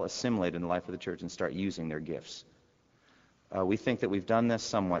they're well assimilated in the life of the church and start using their gifts. We think that we've done this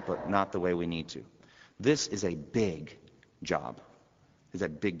somewhat, but not the way we need to. This is a big job. It's a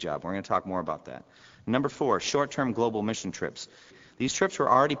big job. We're going to talk more about that. Number 4, short-term global mission trips. These trips were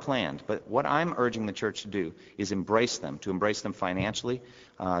already planned, but what I'm urging the church to do is embrace them, to embrace them financially,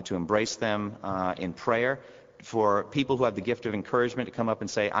 to embrace them in prayer, for people who have the gift of encouragement to come up and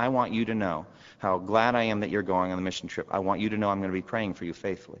say, I want you to know how glad I am that you're going on the mission trip. I want you to know I'm going to be praying for you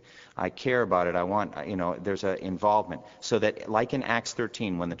faithfully. I care about it. I want, there's an involvement. So that, like in Acts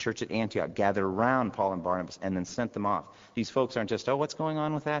 13, when the church at Antioch gathered around Paul and Barnabas and then sent them off, these folks aren't just, what's going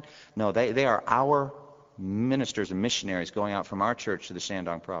on with that? No, they are our ministers and missionaries going out from our church to the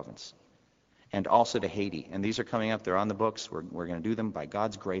Shandong province and also to Haiti. And these are coming up. They're on the books. We're going to do them by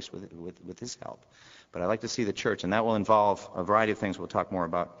God's grace with His help. But I'd like to see the church, and that will involve a variety of things we'll talk more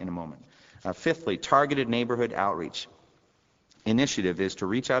about in a moment. Fifthly, targeted neighborhood outreach. Initiative is to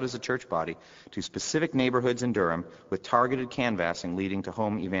reach out as a church body to specific neighborhoods in Durham with targeted canvassing leading to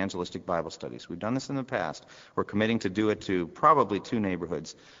home evangelistic Bible studies. We've done this in the past. We're committing to do it to probably 2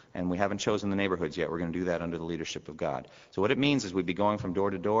 neighborhoods, and we haven't chosen the neighborhoods yet. We're going to do that under the leadership of God. So what it means is we'd be going from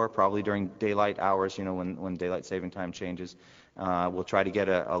door to door, probably during daylight hours, when daylight saving time changes. We'll try to get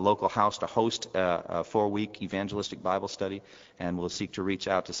a local house to host a 4-week evangelistic Bible study, and we'll seek to reach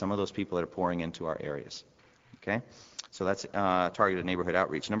out to some of those people that are pouring into our areas. Okay? So that's targeted neighborhood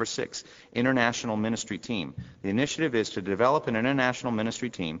outreach. Number 6, international ministry team. The initiative is to develop an international ministry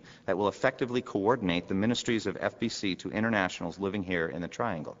team that will effectively coordinate the ministries of FBC to internationals living here in the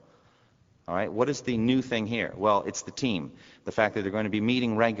Triangle. All right, what is the new thing here? Well, it's the team. The fact that they're going to be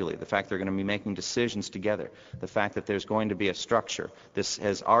meeting regularly, the fact they're going to be making decisions together, the fact that there's going to be a structure. This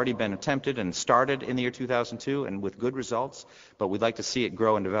has already been attempted and started in the year 2002 and with good results, but we'd like to see it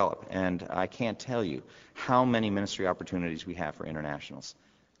grow and develop. And I can't tell you how many ministry opportunities we have for internationals.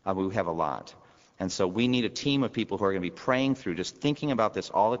 We have a lot. And so we need a team of people who are going to be praying through, just thinking about this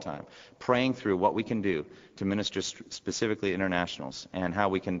all the time, praying through what we can do to minister specifically internationals and how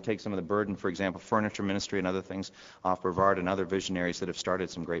we can take some of the burden, for example, furniture ministry and other things off Brevard and other visionaries that have started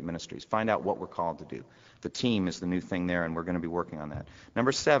some great ministries. Find out what we're called to do. The team is the new thing there, and we're going to be working on that.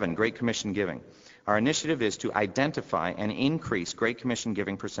 Number 7, Great Commission giving. Our initiative is to identify and increase Great Commission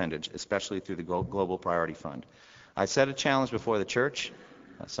giving percentage, especially through the Global Priority Fund. I set a challenge before the church.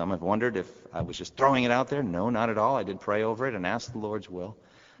 Some have wondered if I was just throwing it out there. No, not at all. I did pray over it and ask the Lord's will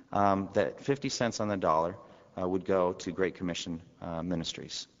that 50 cents on the dollar would go to Great Commission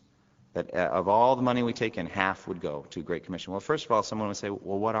ministries. That of all the money we take in, half would go to Great Commission. Well, first of all, someone would say,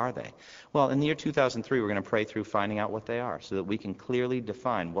 well, what are they? Well, in the year 2003, we're going to pray through finding out what they are so that we can clearly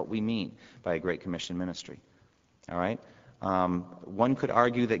define what we mean by a Great Commission ministry. All right? One could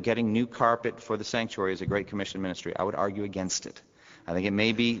argue that getting new carpet for the sanctuary is a Great Commission ministry. I would argue against it. I think it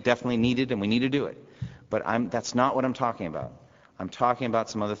may be definitely needed, and we need to do it. But that's not what I'm talking about. I'm talking about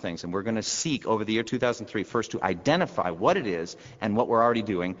some other things, and we're going to seek over the year 2003 first to identify what it is and what we're already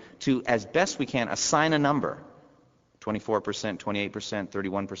doing to, as best we can, assign a number, 24%, 28%,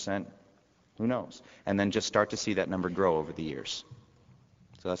 31%, who knows, and then just start to see that number grow over the years.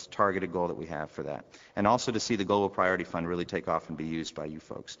 So that's a targeted goal that we have for that. And also to see the Global Priority Fund really take off and be used by you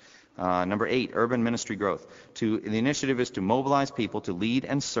folks. Number 8, urban ministry growth. The initiative is to mobilize people to lead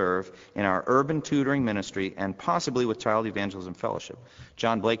and serve in our urban tutoring ministry and possibly with Child Evangelism Fellowship.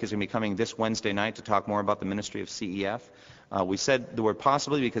 John Blake is going to be coming this Wednesday night to talk more about the ministry of CEF. We said the word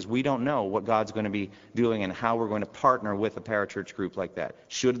possibly because we don't know what God's going to be doing and how we're going to partner with a parachurch group like that.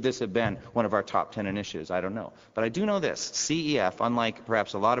 Should this have been one of our top 10 initiatives? I don't know. But I do know this. CEF, unlike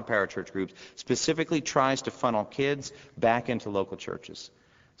perhaps a lot of parachurch groups, specifically tries to funnel kids back into local churches,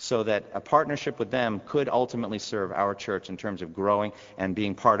 so that a partnership with them could ultimately serve our church in terms of growing and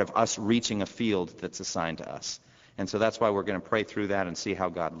being part of us reaching a field that's assigned to us. And so that's why we're going to pray through that and see how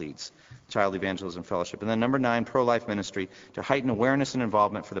God leads. Child Evangelism Fellowship. And then number 9, pro-life ministry, to heighten awareness and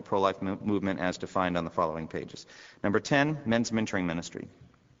involvement for the pro-life movement as defined on the following pages. Number 10, men's mentoring ministry.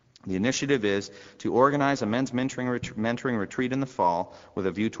 The initiative is to organize a men's mentoring retreat in the fall with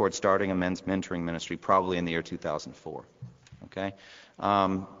a view towards starting a men's mentoring ministry probably in the year 2004. Okay?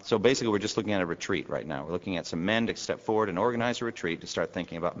 So basically we're just looking at a retreat right now. We're looking at some men to step forward and organize a retreat to start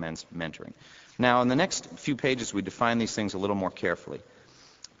thinking about men's mentoring. Now in the next few pages we define these things a little more carefully.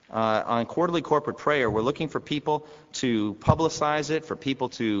 On quarterly corporate prayer, we're looking for people to publicize it, for people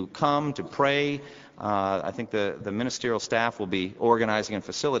to come, to pray. I think the ministerial staff will be organizing and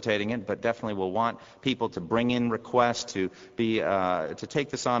facilitating it, but definitely will want people to bring in requests to take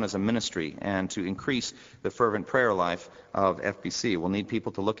this on as a ministry and to increase the fervent prayer life of FBC. We'll need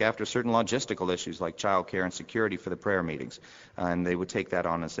people to look after certain logistical issues like child care and security for the prayer meetings, and they would take that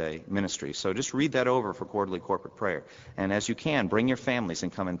on as a ministry. So just read that over for quarterly corporate prayer. And as you can, bring your families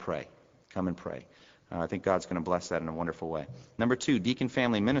and come and pray. Come and pray. I think God's going to bless that in a wonderful way. Number 2, deacon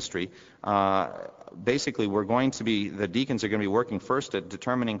family ministry. Basically, the deacons are going to be working first at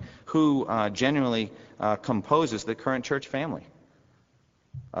determining who genuinely composes the current church family.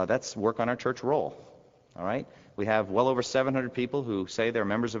 That's work on our church roll. All right? We have well over 700 people who say they're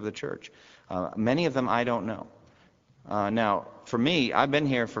members of the church. Many of them I don't know. Now, for me, I've been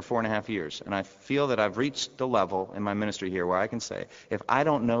here for 4.5 years, and I feel that I've reached the level in my ministry here where I can say, if I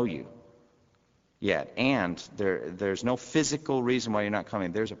don't know you yet, and there's no physical reason why you're not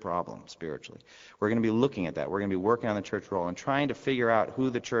coming, there's a problem spiritually. We're going to be looking at that. We're going to be working on the church role and trying to figure out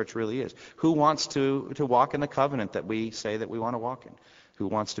who the church really is. Who wants to walk in the covenant that we say that we want to walk in? Who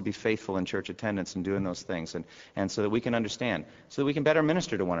wants to be faithful in church attendance and doing those things, and so that we can understand, so that we can better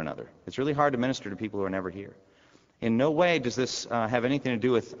minister to one another. It's really hard to minister to people who are never here. In no way does this have anything to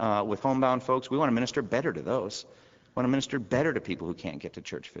do with homebound folks. We want to minister better to those. We want to minister better to people who can't get to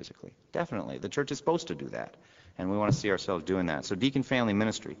church physically. Definitely. The church is supposed to do that, and we want to see ourselves doing that. So deacon family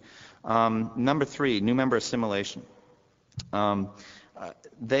ministry. Number 3, new member assimilation.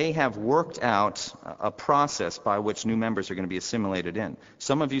 They have worked out a process by which new members are going to be assimilated in.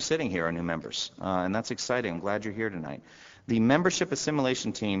 Some of you sitting here are new members, and that's exciting. I'm glad you're here tonight. The membership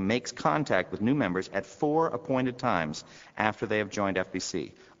assimilation team makes contact with new members at 4 appointed times after they have joined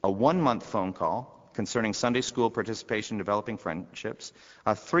FBC. A 1-month phone call concerning Sunday school participation, developing friendships,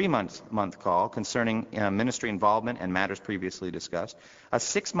 a 3-month call concerning ministry involvement and matters previously discussed, a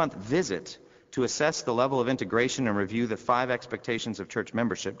 6-month visit to assess the level of integration and review the 5 expectations of church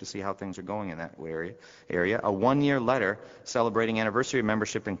membership to see how things are going in that area, a 1-year letter celebrating anniversary of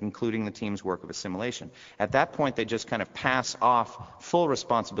membership and concluding the team's work of assimilation. At that point, they just kind of pass off full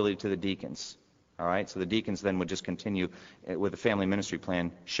responsibility to the deacons. All right, so the deacons then would just continue with the family ministry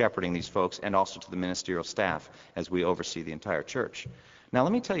plan, shepherding these folks, and also to the ministerial staff as we oversee the entire church. Now,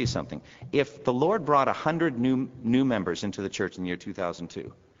 let me tell you something. If the Lord brought 100 new members into the church in the year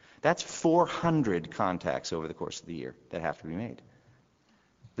 2002, that's 400 contacts over the course of the year that have to be made.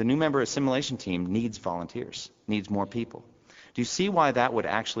 The new member assimilation team needs volunteers, needs more people. Do you see why that would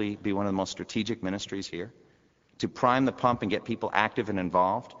actually be one of the most strategic ministries here? To prime the pump and get people active and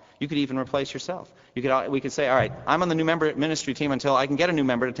involved? You could even replace yourself. We could say, all right, I'm on the new member ministry team until I can get a new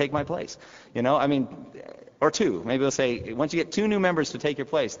member to take my place. Or 2. Maybe we'll say, once you get 2 new members to take your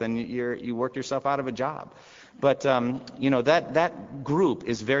place, then you work yourself out of a job. But, that group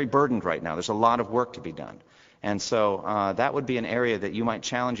is very burdened right now. There's a lot of work to be done. And so that would be an area that you might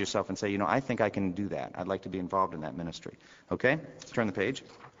challenge yourself and say, I think I can do that. I'd like to be involved in that ministry. Okay? Let's turn the page.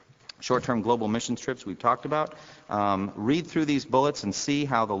 Short-term global mission trips we've talked about. Read through these bullets and see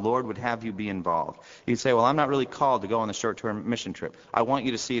how the Lord would have you be involved. You'd say, well, I'm not really called to go on the short-term mission trip. I want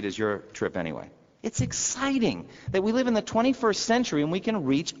you to see it as your trip anyway. It's exciting that we live in the 21st century and we can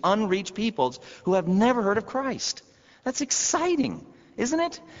reach unreached peoples who have never heard of Christ. That's exciting, isn't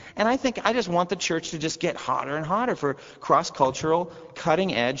it? And I just want the church to just get hotter and hotter for cross-cultural,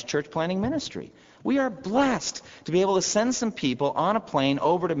 cutting-edge church planting ministry. We are blessed to be able to send some people on a plane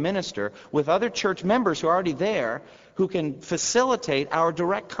over to minister with other church members who are already there who can facilitate our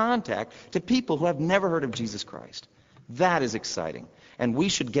direct contact to people who have never heard of Jesus Christ. That is exciting. And we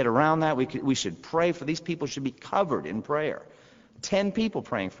should get around that. We should pray for these people. Should be covered in prayer. 10 people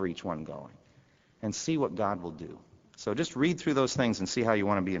praying for each one going. And see what God will do. So just read through those things and see how you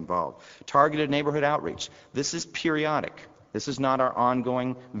want to be involved. Targeted neighborhood outreach. This is periodic. This is not our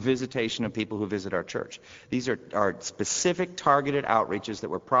ongoing visitation of people who visit our church. These are our specific targeted outreaches that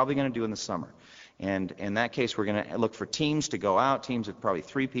we're probably going to do in the summer. And in that case, we're going to look for teams to go out, teams of probably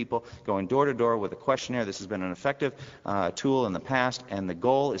 3 people, going door to door with a questionnaire. This has been an effective tool in the past, and the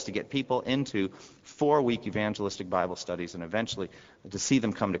goal is to get people into 4-week evangelistic Bible studies and eventually to see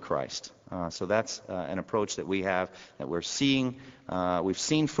them come to Christ. So that's an approach that we have, that we're seeing. We've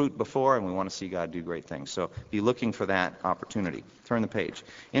seen fruit before, and we want to see God do great things. So be looking for that opportunity. Turn the page.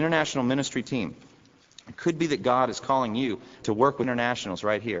 International Ministry Team. It could be that God is calling you to work with internationals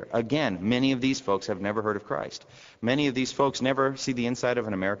right here. Again, many of these folks have never heard of Christ. Many of these folks never see the inside of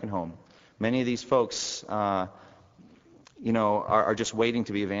an American home. Many of these folks, are just waiting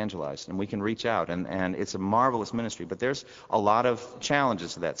to be evangelized, and we can reach out, and it's a marvelous ministry. But there's a lot of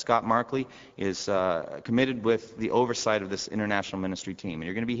challenges to that. Scott Markley is committed with the oversight of this international ministry team, and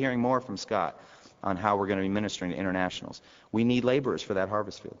you're going to be hearing more from Scott on how we're going to be ministering to internationals. We need laborers for that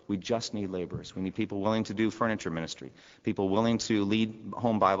harvest field. We just need laborers. We need people willing to do furniture ministry, people willing to lead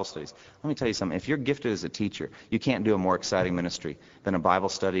home Bible studies. Let me tell you something. If you're gifted as a teacher, you can't do a more exciting ministry than a Bible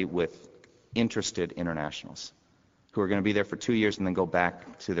study with interested internationals who are going to be there for 2 years and then go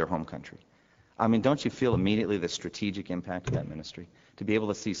back to their home country. I mean, don't you feel immediately the strategic impact of that ministry? To be able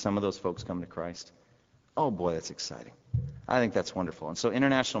to see some of those folks come to Christ? Oh boy, that's exciting. I think that's wonderful. And so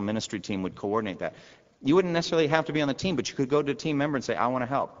international ministry team would coordinate that. You wouldn't necessarily have to be on the team, but you could go to a team member and say, I want to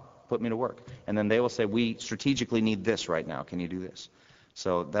help. Put me to work. And then they will say, we strategically need this right now. Can you do this?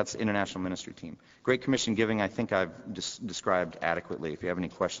 So that's international ministry team. Great Commission giving, I think I've described adequately. If you have any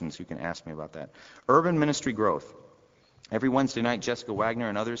questions, you can ask me about that. Urban ministry growth. Every Wednesday night, Jessica Wagner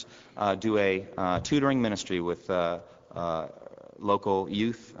and others do a tutoring ministry with local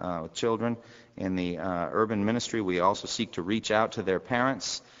youth, with children in the urban ministry. We also seek to reach out to their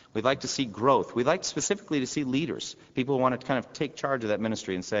parents. We'd like to see growth. We'd like specifically to see leaders, people who want to kind of take charge of that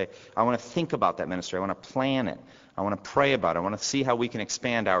ministry and say, I want to think about that ministry. I want to plan it. I want to pray about it. I want to see how we can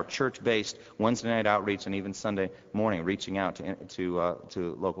expand our church-based Wednesday night outreach and even Sunday morning reaching out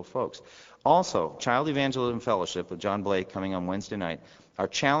to local folks. Also, Child Evangelism Fellowship with John Blake coming on Wednesday night are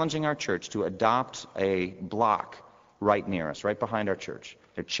challenging our church to adopt a block right near us, right behind our church.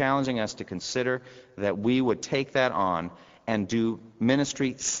 They're challenging us to consider that we would take that on and do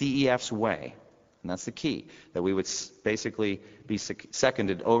ministry CEF's way. And that's the key, that we would basically be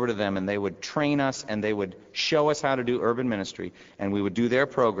seconded over to them, and they would train us, and they would show us how to do urban ministry, and we would do their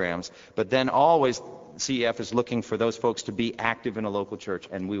programs. But then always CEF is looking for those folks to be active in a local church,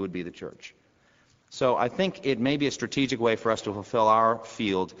 and we would be the church. So I think it may be a strategic way for us to fulfill our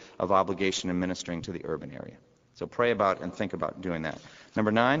field of obligation in ministering to the urban area. So pray about and think about doing that.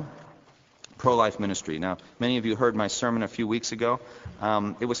 Number 9, pro-life ministry. Now, many of you heard my sermon a few weeks ago.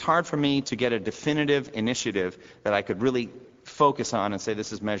 It was hard for me to get a definitive initiative that I could really focus on and say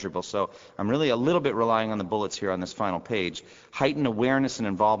this is measurable. So I'm really a little bit relying on the bullets here on this final page. Heightened awareness and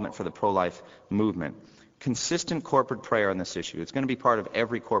involvement for the pro-life movement. Consistent corporate prayer on this issue. It's going to be part of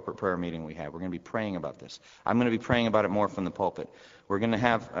every corporate prayer meeting we have. We're going to be praying about this. I'm going to be praying about it more from the pulpit. We're going to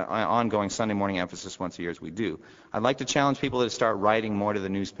have an ongoing Sunday morning emphasis once a year as we do. I'd like to challenge people to start writing more to the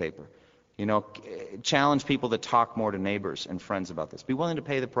newspaper. Challenge people to talk more to neighbors and friends about this. Be willing to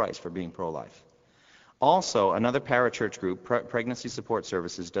pay the price for being pro-life. Also, another parachurch group, Pregnancy Support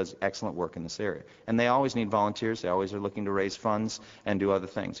Services, does excellent work in this area. And they always need volunteers. They always are looking to raise funds and do other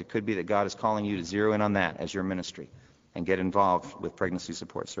things. It could be that God is calling you to zero in on that as your ministry and get involved with Pregnancy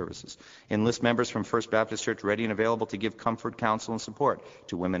Support Services. Enlist members from First Baptist Church ready and available to give comfort, counsel, and support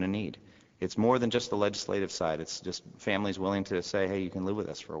to women in need. It's more than just the legislative side. It's just families willing to say, hey, you can live with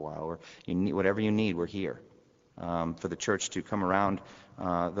us for a while, or you need, whatever you need, we're here. For the church to come around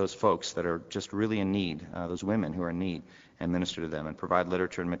those folks that are just really in need, those women who are in need, and minister to them and provide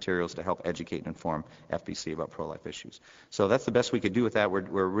literature and materials to help educate and inform FBC about pro-life issues. So that's the best we could do with that.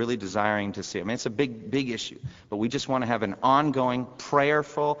 We're really desiring to see. I mean, it's a big issue, but we just want to have an ongoing,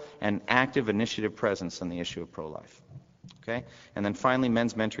 prayerful, and active initiative presence on the issue of pro-life. Okay? And then finally,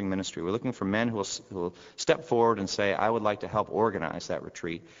 men's mentoring ministry. We're looking for men who will step forward and say, I would like to help organize that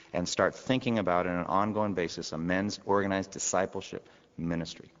retreat and start thinking about it on an ongoing basis, a men's organized discipleship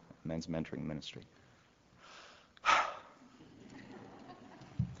ministry, men's mentoring ministry.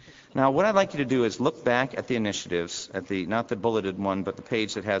 Now, what I'd like you to do is look back at the initiatives, at the not the bulleted one, but the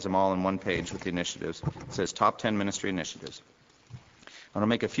page that has them all in one page with the initiatives. It says Top 10 Ministry Initiatives. I'm going to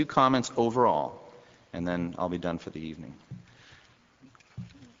make a few comments overall, and then I'll be done for the evening.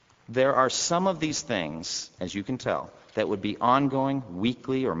 There are some of these things, as you can tell, that would be ongoing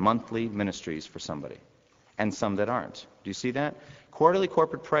weekly or monthly ministries for somebody. and some that aren't. Do you see that? Quarterly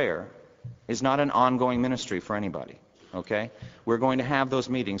corporate prayer is not an ongoing ministry for anybody, okay? We're going to have those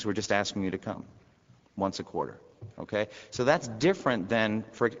meetings. We're just asking you to come once a quarter, okay? So that's different than,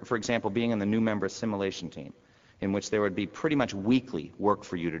 for example, being in the new member assimilation team, in which there would be pretty much weekly work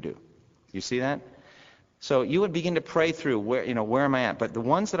for you to do. You see that? So you would begin to pray through where am I at? But the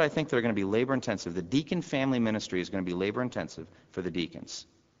ones that I think that are going to be labor intensive, the deacon family ministry is going to be labor intensive for the deacons.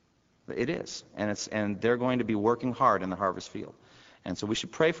 It is, and they're going to be working hard in the harvest field. And so we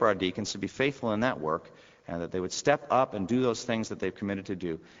should pray for our deacons to be faithful in that work, and that they would step up and do those things that they've committed to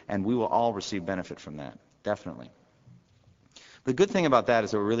do. And we will all receive benefit from that, definitely. The good thing about that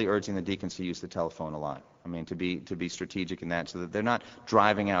is that we're really urging the deacons to use the telephone a lot. I mean, to be strategic in that, so that they're not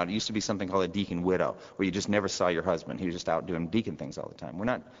driving out. It used to be something called a deacon widow, where you just never saw your husband. He was just out doing deacon things all the time. We're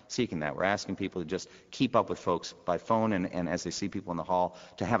not seeking that. We're asking people to just keep up with folks by phone and as they see people in the hall,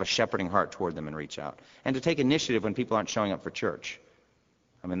 to have a shepherding heart toward them and reach out. And to take initiative when people aren't showing up for church.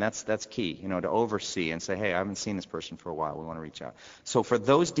 I mean, that's key, to oversee and say, hey, I haven't seen this person for a while. We want to reach out. So for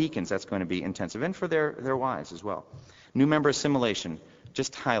those deacons, that's going to be intensive, and for their wives as well. New member assimilation,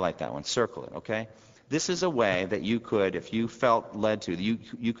 just highlight that one, circle it, okay? This is a way that you could, if you felt led to,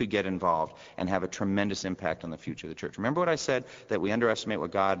 you could get involved and have a tremendous impact on the future of the church. Remember what I said, that we underestimate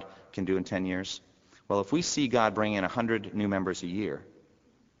what God can do in 10 years? Well, if we see God bring in 100 new members a year,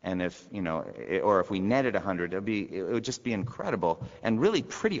 and if we netted 100, it would just be incredible and really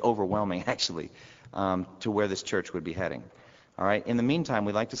pretty overwhelming, actually, to where this church would be heading. All right. In the meantime,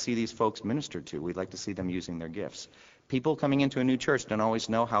 we'd like to see these folks ministered to. We'd like to see them using their gifts. People coming into a new church don't always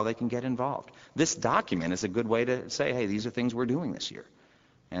know how they can get involved. This document is a good way to say, hey, these are things we're doing this year.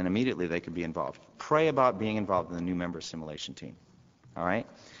 And immediately they can be involved. Pray about being involved in the new member assimilation team. All right?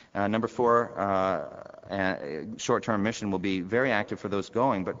 Number 4, short-term mission will be very active for those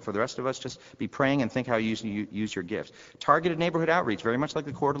going, but for the rest of us, just be praying and think how you use your gifts. Targeted neighborhood outreach, very much like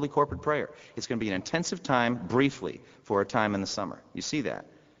the quarterly corporate prayer. It's going to be an intensive time, briefly, for a time in the summer. You see that?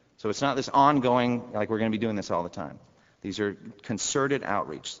 So it's not this ongoing, like we're going to be doing this all the time. These are concerted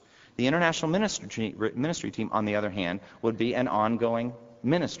outreach. The international ministry team, on the other hand, would be an ongoing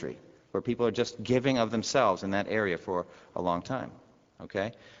ministry, where people are just giving of themselves in that area for a long time.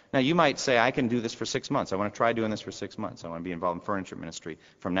 Okay? Now, you might say, I can do this for 6 months. I want to try doing this for 6 months. I want to be involved in furniture ministry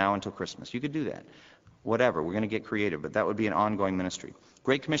from now until Christmas. You could do that. Whatever. We're going to get creative, but that would be an ongoing ministry.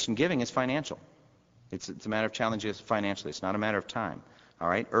 Great Commission giving is financial. It's a matter of challenging us financially. It's not a matter of time. All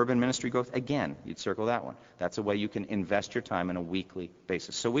right? Urban ministry growth, again, you'd circle that one. That's a way you can invest your time on a weekly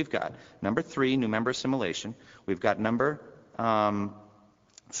basis. So we've got number 3, new member assimilation. We've got number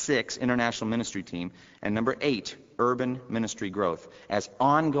 6, international ministry team. And number 8, urban ministry growth, as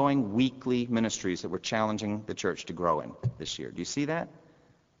ongoing weekly ministries that we're challenging the church to grow in this year. Do you see that?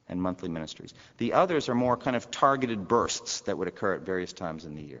 And monthly ministries. The others are more kind of targeted bursts that would occur at various times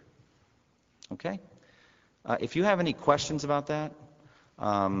in the year. Okay? If you have any questions about that,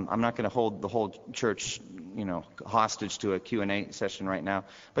 I'm not going to hold the whole church, hostage to a Q&A session right now,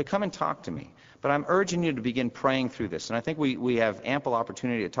 but come and talk to me. But I'm urging you to begin praying through this, and I think we have ample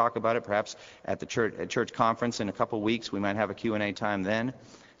opportunity to talk about it, perhaps at the church conference in a couple weeks. We might have a Q&A time then,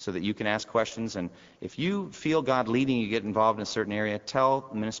 so that you can ask questions. And if you feel God leading you to get involved in a certain area, tell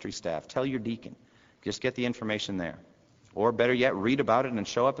ministry staff, tell your deacon. Just get the information there. Or better yet, read about it and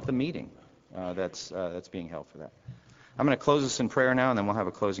show up at the meeting that's being held for that. I'm going to close this in prayer now, and then we'll have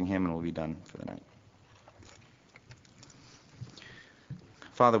a closing hymn, and we'll be done for the night.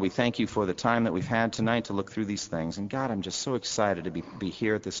 Father, we thank you for the time that we've had tonight to look through these things. And God, I'm just so excited to be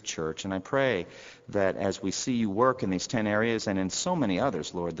here at this church. And I pray that as we see you work in these 10 areas and in so many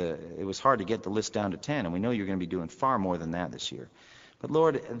others, Lord, it was hard to get the list down to 10, and we know you're going to be doing far more than that this year. But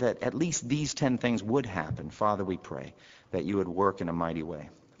Lord, that at least these 10 things would happen. Father, we pray that you would work in a mighty way.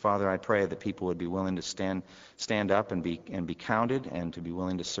 Father, I pray that people would be willing to stand up and be counted and to be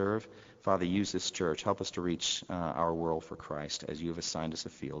willing to serve. Father, use this church. Help us to reach our world for Christ as you have assigned us a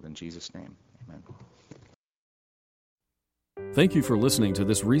field. In Jesus' name, amen. Thank you for listening to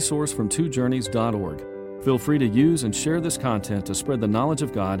this resource from twojourneys.org. Feel free to use and share this content to spread the knowledge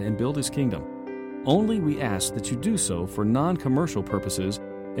of God and build His kingdom. Only we ask that you do so for non-commercial purposes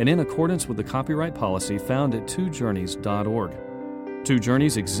and in accordance with the copyright policy found at twojourneys.org. Two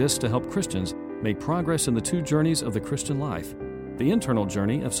Journeys exists to help Christians make progress in the two journeys of the Christian life, the internal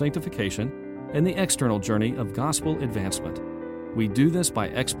journey of sanctification and the external journey of gospel advancement. We do this by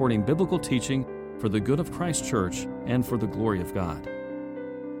exporting biblical teaching for the good of Christ's church and for the glory of God.